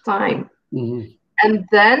moment of time. Mm-hmm. And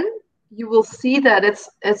then you will see that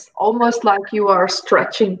it's almost like you are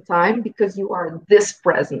stretching time, because you are this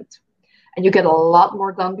present. And you get a lot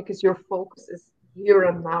more done because your focus is here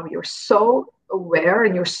and now. You're so aware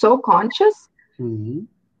and you're so conscious, mm-hmm.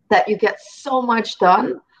 that you get so much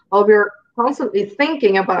done. While we're constantly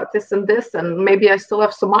thinking about this, and maybe I still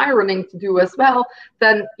have some ironing to do as well,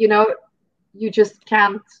 then, you just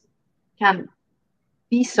can't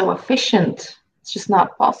be so efficient. It's just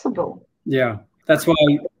not possible. Yeah. That's why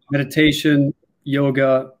meditation,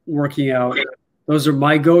 yoga, working out, those are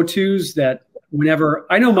my go-tos, that whenever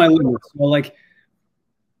I know my limits. Well, I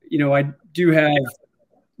do have a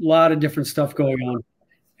lot of different stuff going on.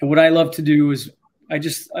 And what I love to do is I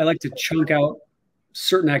like to chunk out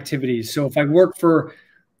certain activities. So if I work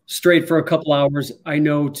straight for a couple hours, I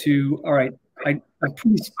know all right,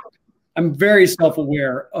 I'm very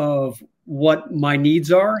self-aware of what my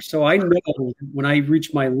needs are. So I know when I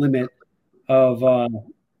reach my limit of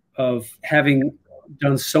having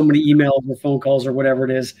done so many emails or phone calls or whatever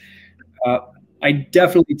it is, I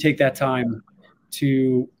definitely take that time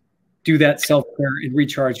to do that self-care and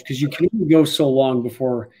recharge, because you can only go so long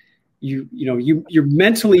before you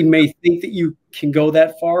mentally may think that you can go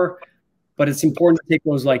that far, but it's important to take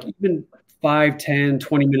those, like, even 5, 10,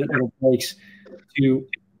 20-minute little breaks to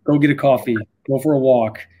go get a coffee, go for a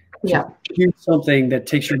walk, do something that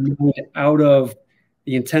takes your mind out of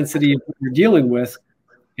the intensity of what you're dealing with,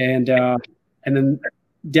 and then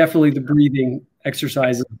definitely the breathing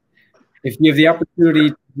exercises. If you have the opportunity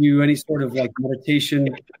to do any sort of like meditation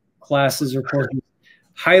classes or courses,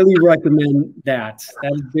 highly recommend that.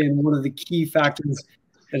 That has been one of the key factors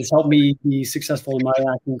that has helped me be successful in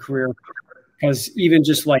my acting career. Because even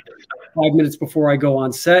just like 5 minutes before I go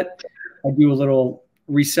on set, I do a little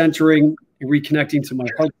recentering and reconnecting to my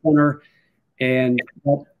heart center, and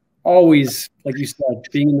that always, like you said,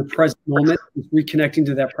 being in the present moment, reconnecting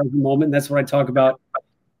to that present moment. And that's what I talk about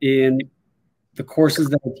in the courses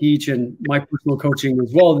that I teach and my personal coaching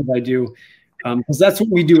as well that I do, because that's what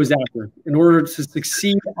we do as actors. In order to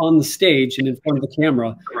succeed on the stage and in front of the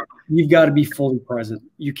camera, you've got to be fully present.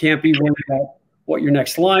 You can't be worried about what your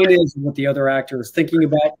next line is, what the other actor is thinking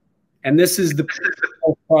about. And this is the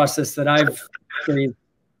process that I've experienced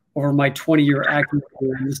over my 20-year acting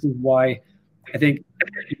career. And this is why I think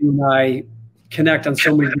you and I connect on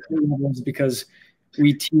so many different levels, because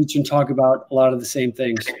we teach and talk about a lot of the same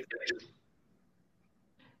things.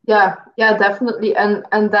 Yeah, definitely. And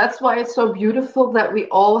that's why it's so beautiful that we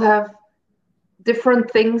all have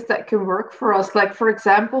different things that can work for us. Like, for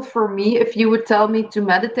example, for me, if you would tell me to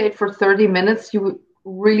meditate for 30 minutes, you would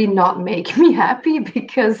really not make me happy,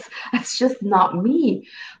 because it's just not me.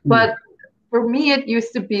 But for me, it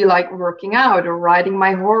used to be like working out or riding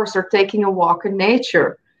my horse or taking a walk in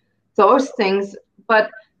nature, those things. But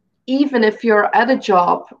even if you're at a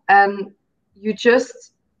job and you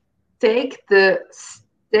just take the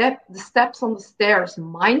steps on the stairs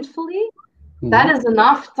mindfully, that is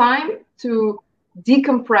enough time to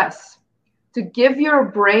decompress, to give your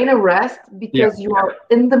brain a rest, because you are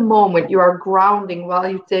in the moment, you are grounding while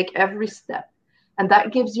you take every step. And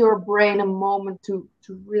that gives your brain a moment to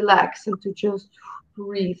relax and to just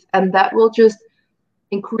breathe. And that will just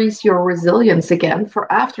increase your resilience again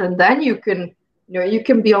for after. And then you can, you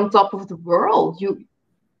can be on top of the world.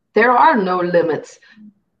 There are no limits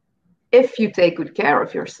if you take good care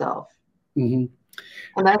of yourself. And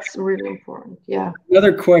that's really important. Yeah.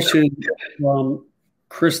 Another question from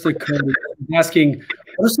Krista Cody asking,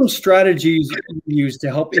 what are some strategies you use to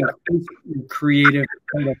help increase your creative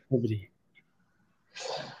productivity?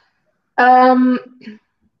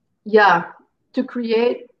 To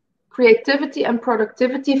create creativity and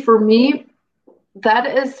productivity, for me, that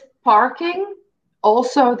is parking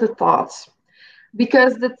also the thoughts.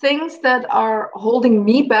 Because the things that are holding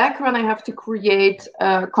me back when I have to create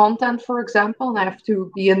content, for example, and I have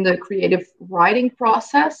to be in the creative writing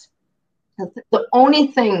process, the only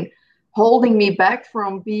thing holding me back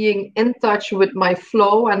from being in touch with my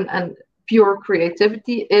flow and pure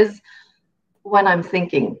creativity is when I'm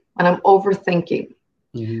thinking, when I'm overthinking,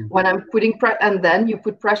 when I'm putting and then you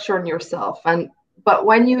put pressure on yourself. But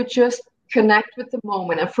when you just connect with the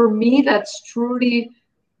moment, and for me, that's truly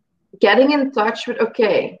getting in touch with,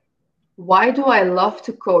 okay, why do I love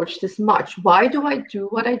to coach this much? Why do I do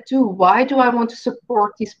what I do? Why do I want to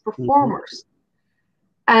support these performers?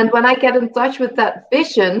 And when I get in touch with that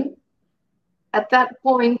vision, at that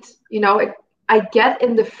point, I get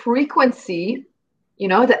in the frequency,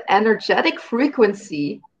 the energetic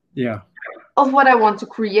frequency of what I want to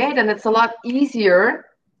create. And it's a lot easier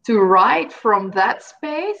to write from that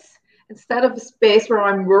space instead of a space where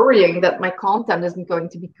I'm worrying that my content isn't going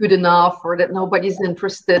to be good enough, or that nobody's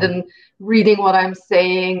interested in reading what I'm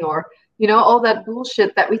saying, or, all that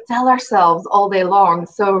bullshit that we tell ourselves all day long.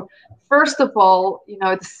 So first of all,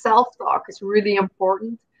 the self-talk is really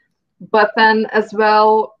important. But then as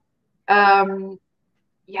well,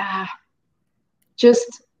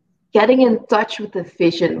 just getting in touch with the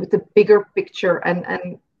vision, with the bigger picture,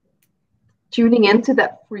 and tuning into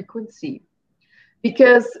that frequency.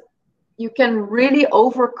 Because you can really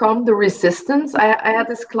overcome the resistance. I had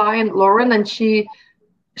this client, Lauren, and she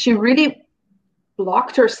really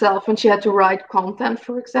blocked herself when she had to write content,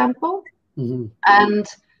 for example. And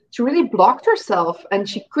she really blocked herself and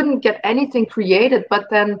she couldn't get anything created. But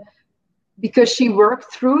then, because she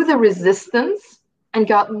worked through the resistance and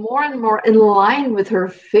got more and more in line with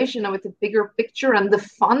her vision and with the bigger picture and the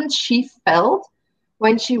fun she felt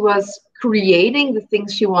when she was creating the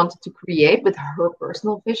things she wanted to create with her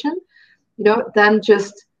personal vision, then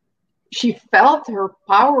just she felt her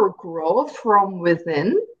power grow from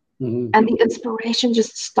within, and the inspiration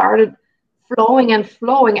just started flowing and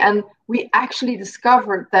flowing. And we actually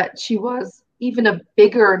discovered that she was even a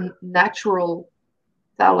bigger natural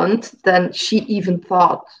talent than she even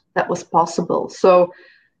thought that was possible. So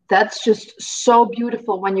that's just so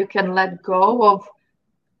beautiful when you can let go of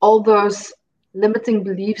all those limiting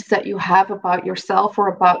beliefs that you have about yourself or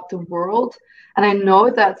about the world. And I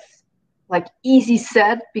know that's like easy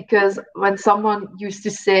said, because when someone used to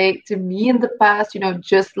say to me in the past,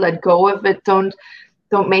 just let go of it, don't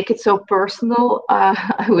make it so personal,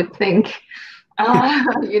 I would think,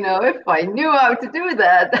 if I knew how to do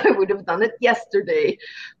that, I would have done it yesterday.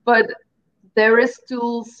 But there is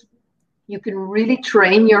tools. You can really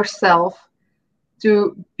train yourself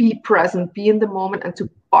to be present, be in the moment, and to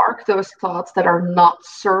park those thoughts that are not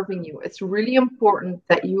serving you. It's really important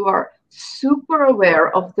that you are super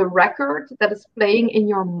aware of the record that is playing in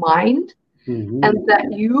your mind, and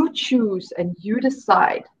that you choose and you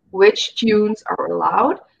decide which tunes are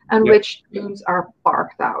allowed and which tunes are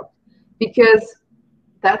parked out, because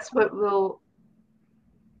that's what will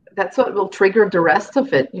trigger the rest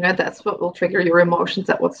of it. That's what will trigger your emotions,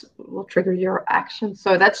 that will trigger your actions.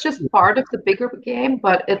 So that's just part of the bigger game,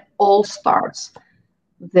 but it all starts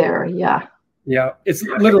there. It's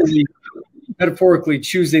literally metaphorically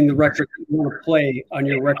choosing the record you want to play on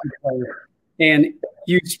your record player. And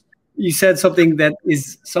you said something that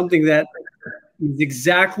is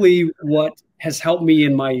exactly what has helped me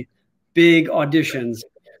in my big auditions,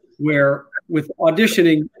 where with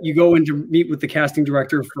auditioning, you go in to meet with the casting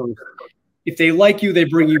director first. If they like you, they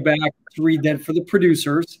bring you back to read that for the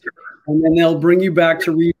producers, and then they'll bring you back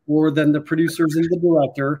to read for then the producers and the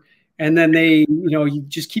director. And then they, you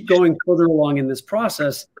just keep going further along in this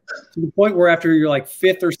process to the point where after your like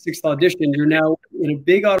fifth or sixth audition, you're now in a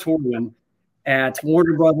big auditorium at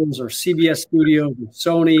Warner Brothers or CBS Studios or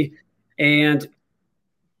Sony. And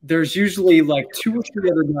there's usually like 2 or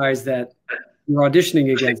 3 other guys that you're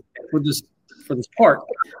auditioning against for this part.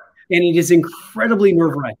 And it is incredibly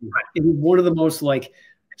nerve-wracking. It is one of the most like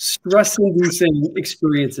stress-inducing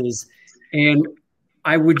experiences. And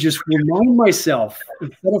I would just remind myself,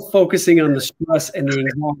 instead of focusing on the stress and the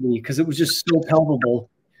anxiety, because it was just so palpable,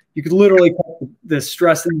 you could literally cut the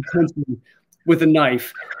stress and the tension with a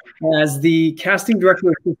knife. As the casting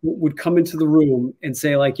director would come into the room and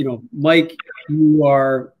say, like, you know, Mike, you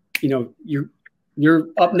are, you know, you're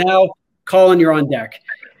up now. Colin, you're on deck.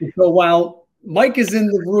 And so while Mike is in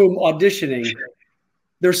the room auditioning,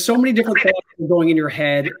 there's so many different thoughts going in your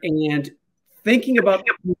head and thinking about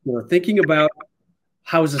the future, thinking about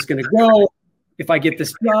how is this going to go? If I get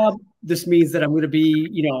this job, this means that I'm going to be,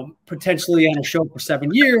 you know, potentially on a show for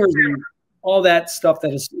 7 years and all that stuff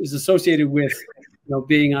that is associated with, you know,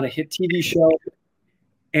 being on a hit TV show.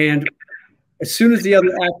 And as soon as the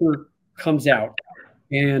other actor comes out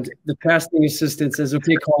and the casting assistant says,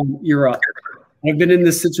 okay, Colin, you're up. I've been in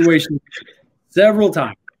this situation several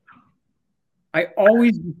times. I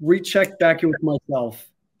always recheck back in with myself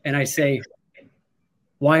and I say,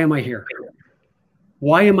 why am I here?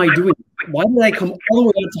 Why am I doing it? Why did I come all the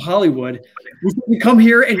way out to Hollywood? We come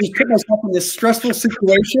here and just put myself in this stressful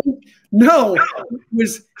situation? No, it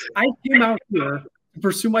was I came out here to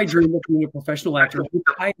pursue my dream of being a professional actor, which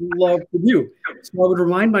I love to do. So I would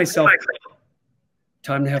remind myself,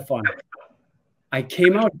 time to have fun. I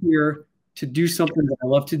came out here to do something that I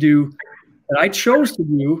love to do, that I chose to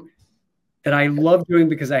do, that I love doing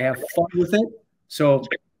because I have fun with it. So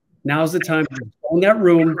now's the time to go in that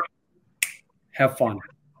room, have fun.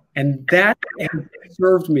 And that has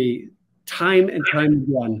served me time and time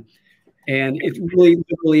again. And it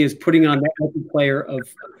really is putting on that multiplayer of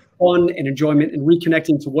fun and enjoyment and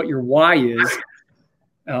reconnecting to what your why is.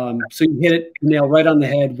 So you hit it nail right on the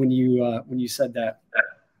head when you said that.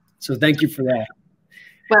 So thank you for that.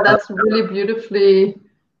 Well, that's really beautifully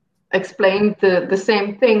explained the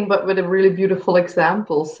same thing, but with a really beautiful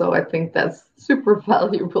example. So I think that's super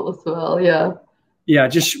valuable as well. Yeah. Yeah,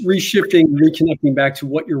 just reshifting, reconnecting back to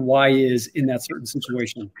what your why is in that certain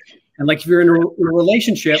situation. And like if you're in a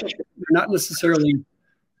relationship, you're not necessarily,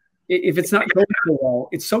 if it's not going so well,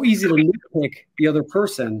 it's so easy to nitpick the other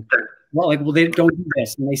person. Well, like, well, they don't do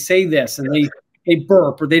this and they say this and they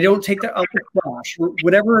burp or they don't take the trash or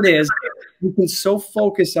whatever it is. We can so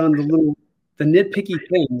focus on the nitpicky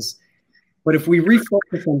things. But if we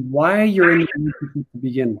refocus on why you're in the relationship to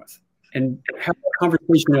begin with and have a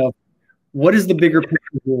conversation of, what is the bigger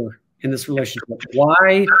picture here in this relationship?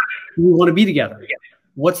 Why do we want to be together?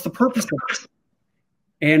 What's the purpose of it?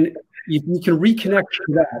 And you can reconnect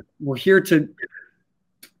to that. We're here to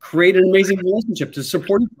create an amazing relationship, to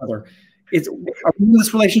support each other. Are we in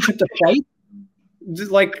this relationship to fight?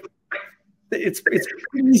 Like, it's pretty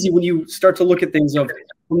easy when you start to look at things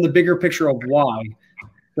from the bigger picture of why.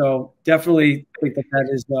 So definitely think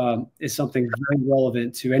that is something very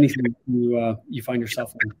relevant to anything you find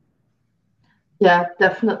yourself in. Yeah,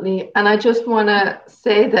 definitely. And I just want to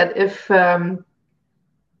say that if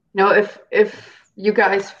you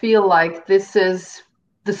guys feel like this is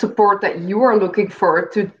the support that you are looking for,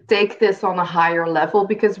 to take this on a higher level,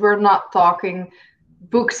 because we're not talking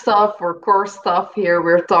book stuff or course stuff here.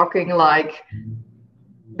 We're talking like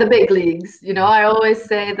the big leagues. You know, I always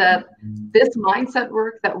say that this mindset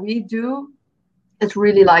work that we do is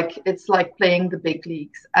really like, it's like playing the big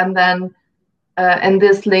leagues. And then in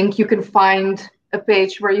this link, you can find a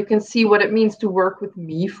page where you can see what it means to work with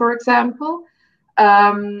me, for example.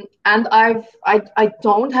 And I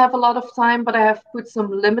don't have a lot of time, but I have put some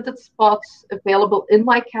limited spots available in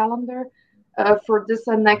my calendar for this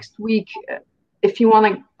and next week. If you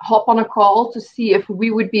want to hop on a call to see if we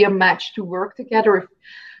would be a match to work together,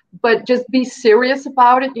 but just be serious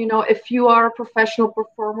about it. You know, if you are a professional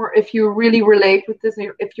performer, if you really relate with this,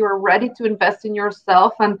 if you're ready to invest in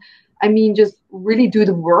yourself, and I mean, just really do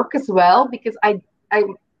the work as well, because I'm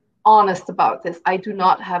honest about this. I do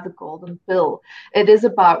not have a golden pill. It is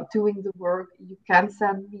about doing the work. You can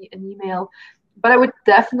send me an email, but I would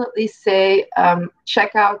definitely say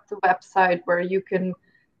check out the website where you can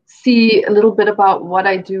see a little bit about what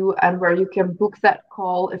I do and where you can book that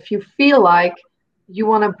call if you feel like you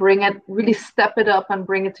want to bring it, really step it up and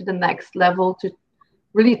bring it to the next level, to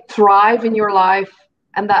really thrive in your life.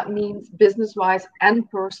 And that means business-wise and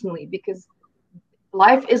personally, because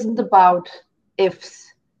life isn't about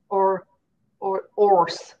ifs or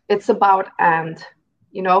ors. It's about and.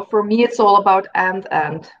 You know, for me, it's all about and.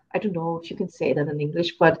 I don't know if you can say that in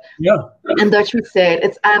English, but yeah, in Dutch we say it.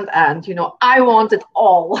 It's and. You know, I want it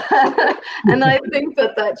all, and I think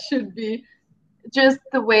that should be just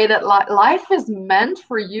the way that life is meant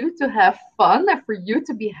for you to have fun and for you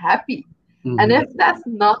to be happy. And if that's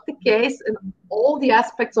not the case in all the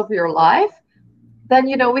aspects of your life, then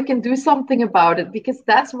we can do something about it, because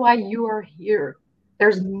that's why you are here.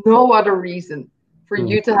 There's no other reason for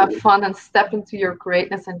you to have fun and step into your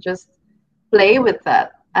greatness and just play with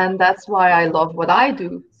that. And that's why I love what I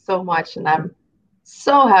do so much. And I'm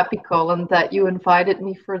so happy, Colin, that you invited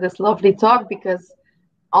me for this lovely talk, because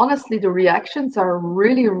honestly, the reactions are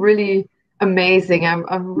really, really amazing.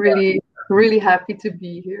 I'm really, really happy to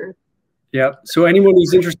be here. Yeah. So anyone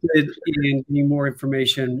who's interested in getting more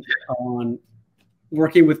information on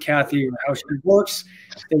working with Kathy or how she works,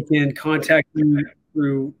 they can contact you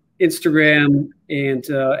through Instagram and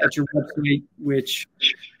at your website, which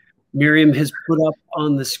Miriam has put up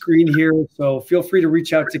on the screen here. So feel free to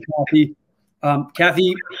reach out to Kathy.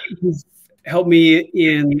 Kathy, you've helped me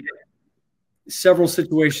in several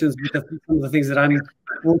situations with some of the things that I'm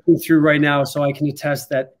working through right now. So I can attest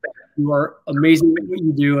that you are amazing at what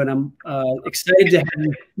you do. And I'm excited to have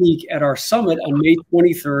you speak at our summit on May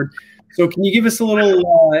 23rd. So can you give us a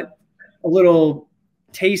little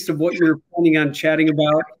taste of what you're planning on chatting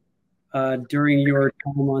about during your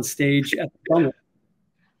time on stage at the summit?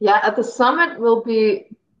 Yeah, at the summit, we'll be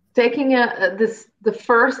taking the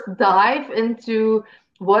first dive into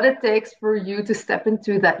what it takes for you to step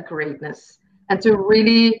into that greatness and to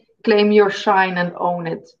really claim your shine and own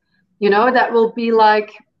it. That will be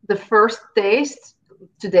like the first taste.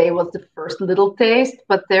 Today was the first little taste,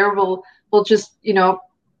 but there we'll just,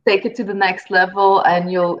 take it to the next level,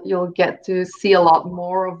 and you'll get to see a lot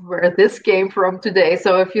more of where this came from today.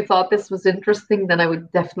 So if you thought this was interesting, then I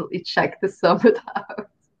would definitely check the summit out.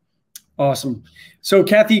 Awesome. So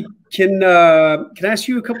Kathy, can I ask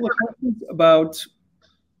you a couple of questions about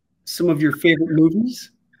some of your favorite movies?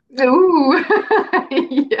 Ooh,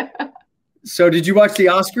 yeah. So did you watch the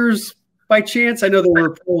Oscars by chance? I know they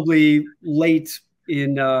were probably late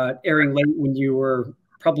in airing late when you were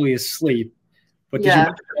probably asleep. But did you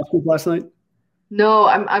watch the Oscars last night? No,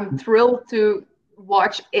 I'm thrilled to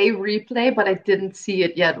watch a replay, but I didn't see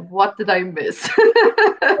it yet. What did I miss?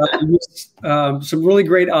 Some really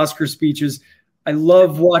great Oscar speeches. I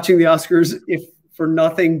love watching the Oscars, if for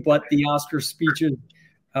nothing but the Oscar speeches,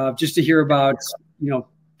 just to hear about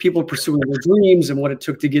people pursuing their dreams and what it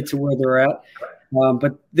took to get to where they're at.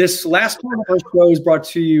 But this last part of our show is brought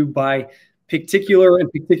to you by Picticular,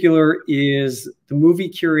 and Picticular is the movie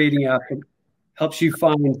curating app that helps you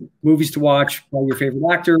find movies to watch by your favorite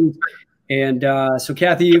actors. And so,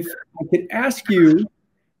 Kathy, if I could ask you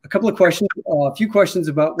a couple of questions, a few questions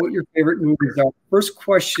about what your favorite movies are. First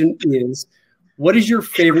question is, what is your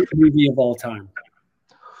favorite movie of all time?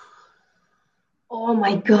 Oh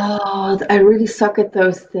my God, I really suck at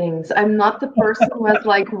those things. I'm not the person who has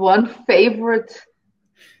like one favorite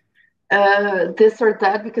this or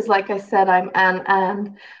that, because like I said, I'm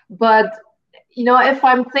Anne. But if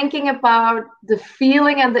I'm thinking about the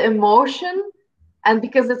feeling and the emotion, and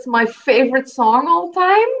because it's my favorite song all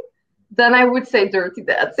time, then I would say Dirty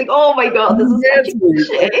Dancing. Oh my God, this is such a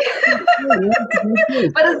cliche.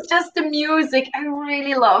 But it's just the music. I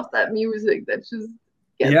really love that music. That just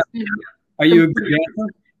gets me. Are you a good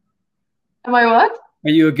dancer? Am I what?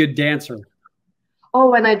 Are you a good dancer? Oh,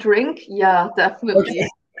 when I drink? Yeah, definitely. Okay.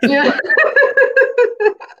 Yeah.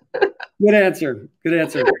 Good answer. Good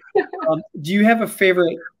answer. Do you have a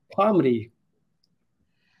favorite comedy?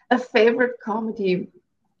 A favorite comedy?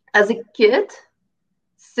 As a kid,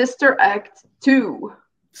 Sister Act 2.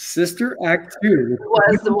 Sister Act 2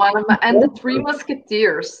 was one of my, and the Three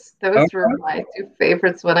Musketeers. Those were my two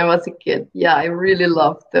favorites when I was a kid. Yeah, I really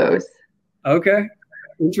loved those. Okay,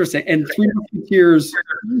 interesting. And Three Musketeers,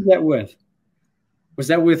 who was that with? Was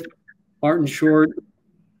that with Martin Short,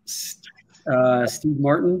 Steve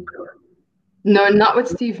Martin? No, not with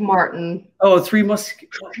Steve Martin. Oh, Three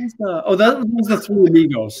Musketeers. Oh, that was the Three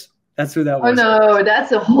Amigos. That's who that was. Oh no,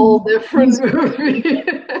 that's a whole different movie.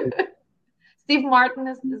 Steve Martin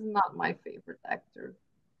is not my favorite actor.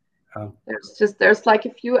 Oh. There's like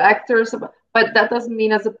a few actors, but that doesn't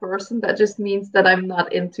mean as a person. That just means that I'm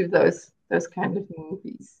not into those kind of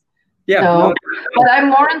movies. Yeah, no. But I'm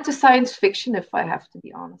more into science fiction, if I have to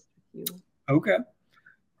be honest with you. Okay,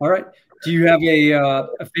 all right. Do you have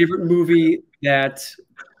a favorite movie that?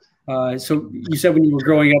 So you said when you were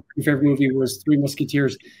growing up, your favorite movie was Three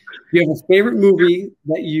Musketeers. Do you have a favorite movie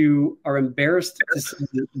that you are embarrassed to say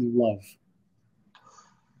that you love?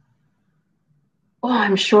 Oh,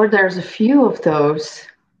 I'm sure there's a few of those.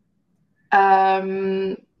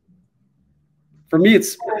 For me,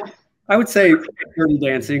 I would say Dirty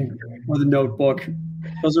Dancing or The Notebook.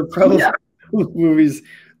 Those are probably movies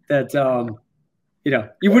that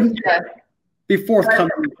You wouldn't be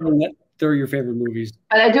forthcoming that they're your favorite movies.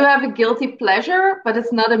 But I do have a guilty pleasure, but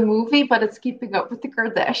it's not a movie, but it's Keeping Up with the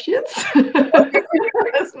Kardashians.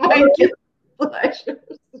 That's my guilty pleasure.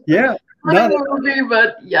 Yeah. Not a movie,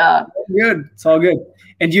 but yeah. Good. It's all good.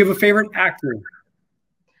 And do you have a favorite actor?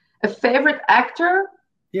 A favorite actor?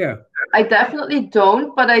 Yeah. I definitely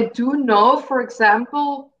don't, but I do know, for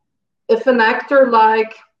example, if an actor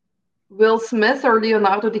like Will Smith or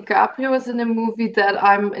Leonardo DiCaprio is in a movie that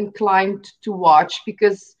I'm inclined to watch,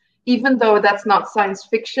 because even though that's not science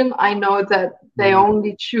fiction, I know that they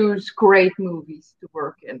only choose great movies to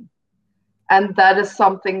work in. And that is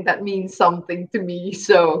something that means something to me.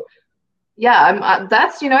 So yeah,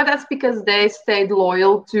 that's because they stayed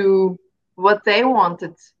loyal to what they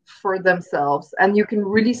wanted for themselves. And you can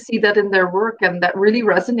really see that in their work, and that really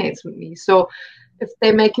resonates with me. So if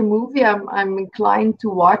they make a movie, I'm inclined to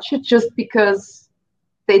watch it just because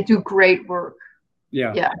they do great work.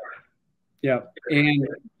 Yeah. Yeah. Yeah. And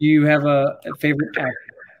do you have a favorite actor?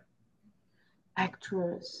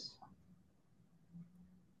 Actress.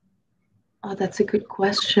 Oh, that's a good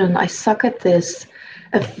question. I suck at this.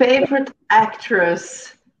 A favorite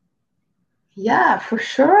actress. Yeah, for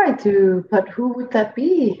sure I do. But who would that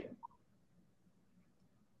be?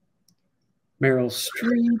 Meryl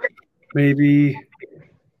Streep, maybe.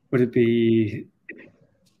 Would it be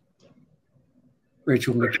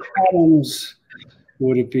Rachel McAdams?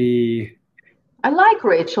 Would it be? I like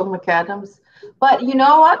Rachel McAdams, but you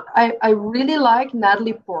know what? I really like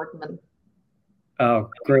Natalie Portman. Oh,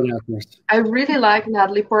 great actress. I really like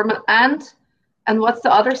Natalie Portman. And what's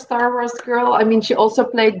the other Star Wars girl? I mean, she also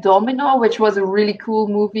played Domino, which was a really cool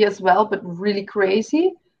movie as well, but really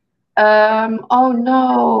crazy. Oh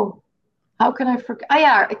no. How can I forget? Oh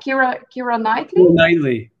yeah, Keira Knightley.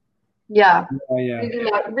 Knightley. Yeah. Oh, yeah.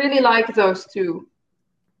 Really like those two.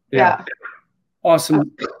 Yeah.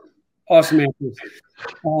 Awesome answers.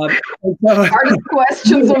 Hardest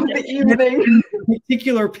questions of the evening.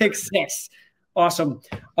 Particular pick 6. Awesome.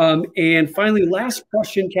 And finally, last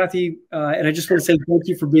question, Kathy. And I just want to say thank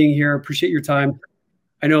you for being here. Appreciate your time.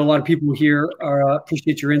 I know a lot of people here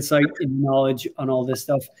appreciate your insight and knowledge on all this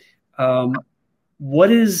stuff.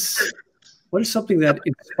 What is something that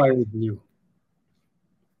inspires you?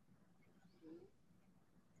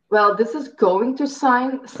 Well, this is going to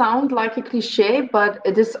sound like a cliche, but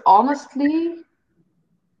it is honest to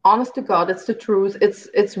God, it's the truth.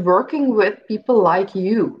 It's working with people like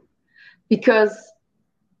you. Because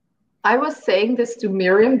I was saying this to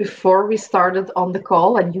Miriam before we started on the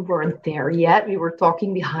call, and you weren't there yet. We were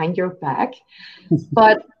talking behind your back.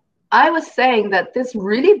 But I was saying that this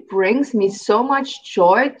really brings me so much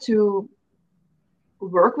joy to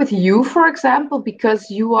work with you, for example, because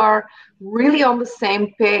you are really on the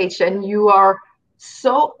same page and you are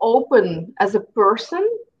so open as a person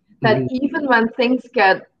that even when things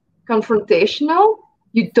get confrontational,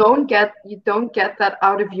 you don't get that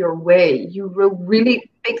out of your way. You will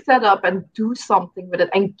really pick that up and do something with it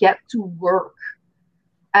and get to work.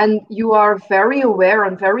 And you are very aware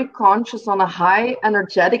and very conscious on a high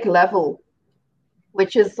energetic level,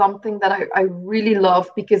 which is something that I really love,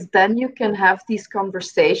 because then you can have these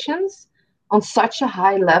conversations on such a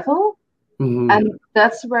high level. And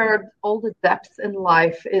that's where all the depth in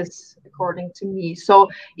life is, according to me. So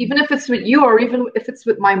even if it's with you, or even if it's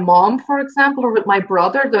with my mom, for example, or with my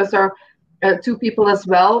brother, those are 2 people as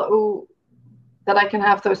well that I can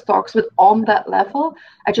have those talks with on that level.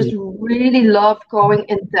 I just really love going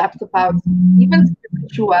in depth about even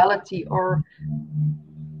spirituality or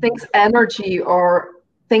things energy or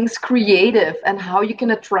things creative and how you can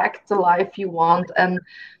attract the life you want. And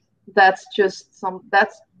that's just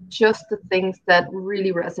the things that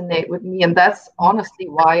really resonate with me, and that's honestly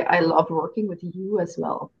why I love working with you as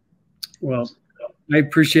well. Well, I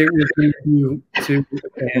appreciate working with you too.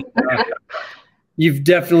 And, you've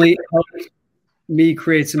definitely helped me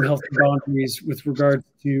create some healthy boundaries with regards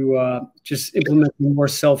to just implementing more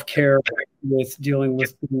self-care with dealing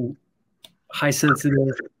with high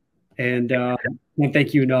sensitive. And I can't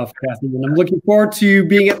thank you enough, Kathy. And I'm looking forward to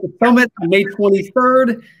being at the summit on May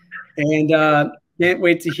 23rd. And can't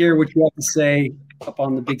wait to hear what you have to say up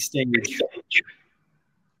on the big stage.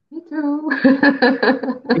 Me too.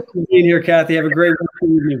 Thanks for being here, Kathy. Have a great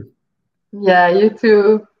evening. Yeah, you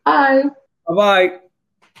too. Bye. Bye-bye.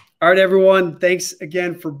 All right, everyone. Thanks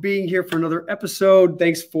again for being here for another episode.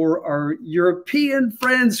 Thanks for our European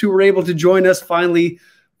friends who were able to join us finally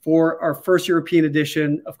for our first European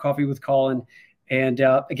edition of Coffee with Colin. And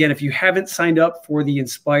again, if you haven't signed up for the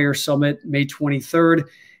Inspire Summit, May 23rd,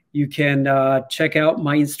 you can check out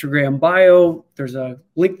my Instagram bio. There's a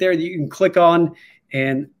link there that you can click on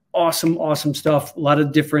and awesome, awesome stuff. A lot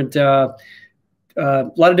of different things,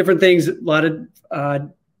 a lot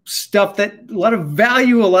of stuff that a lot of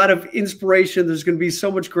value, a lot of inspiration. There's going to be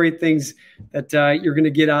so much great things that you're going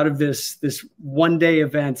to get out of this one-day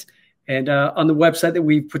event. And on the website that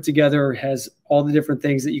we've put together has all the different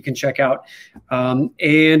things that you can check out.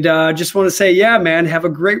 Just want to say, yeah, man, have a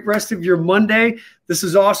great rest of your Monday. This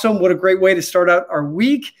is awesome. What a great way to start out our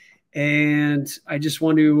week. And I just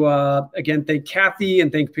want to, again, thank Kathy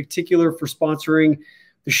and thank Particular for sponsoring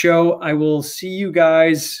the show. I will see you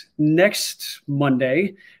guys next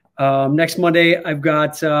Monday. Next Monday, I've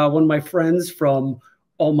got one of my friends from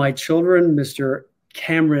All My Children, Mr.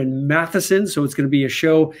 Cameron Matheson. So it's going to be a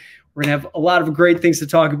show. We're going to have a lot of great things to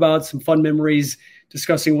talk about, some fun memories,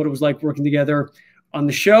 discussing what it was like working together on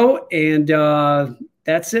the show. And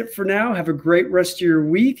that's it for now. Have a great rest of your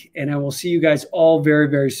week, and I will see you guys all very,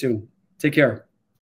 very soon. Take care.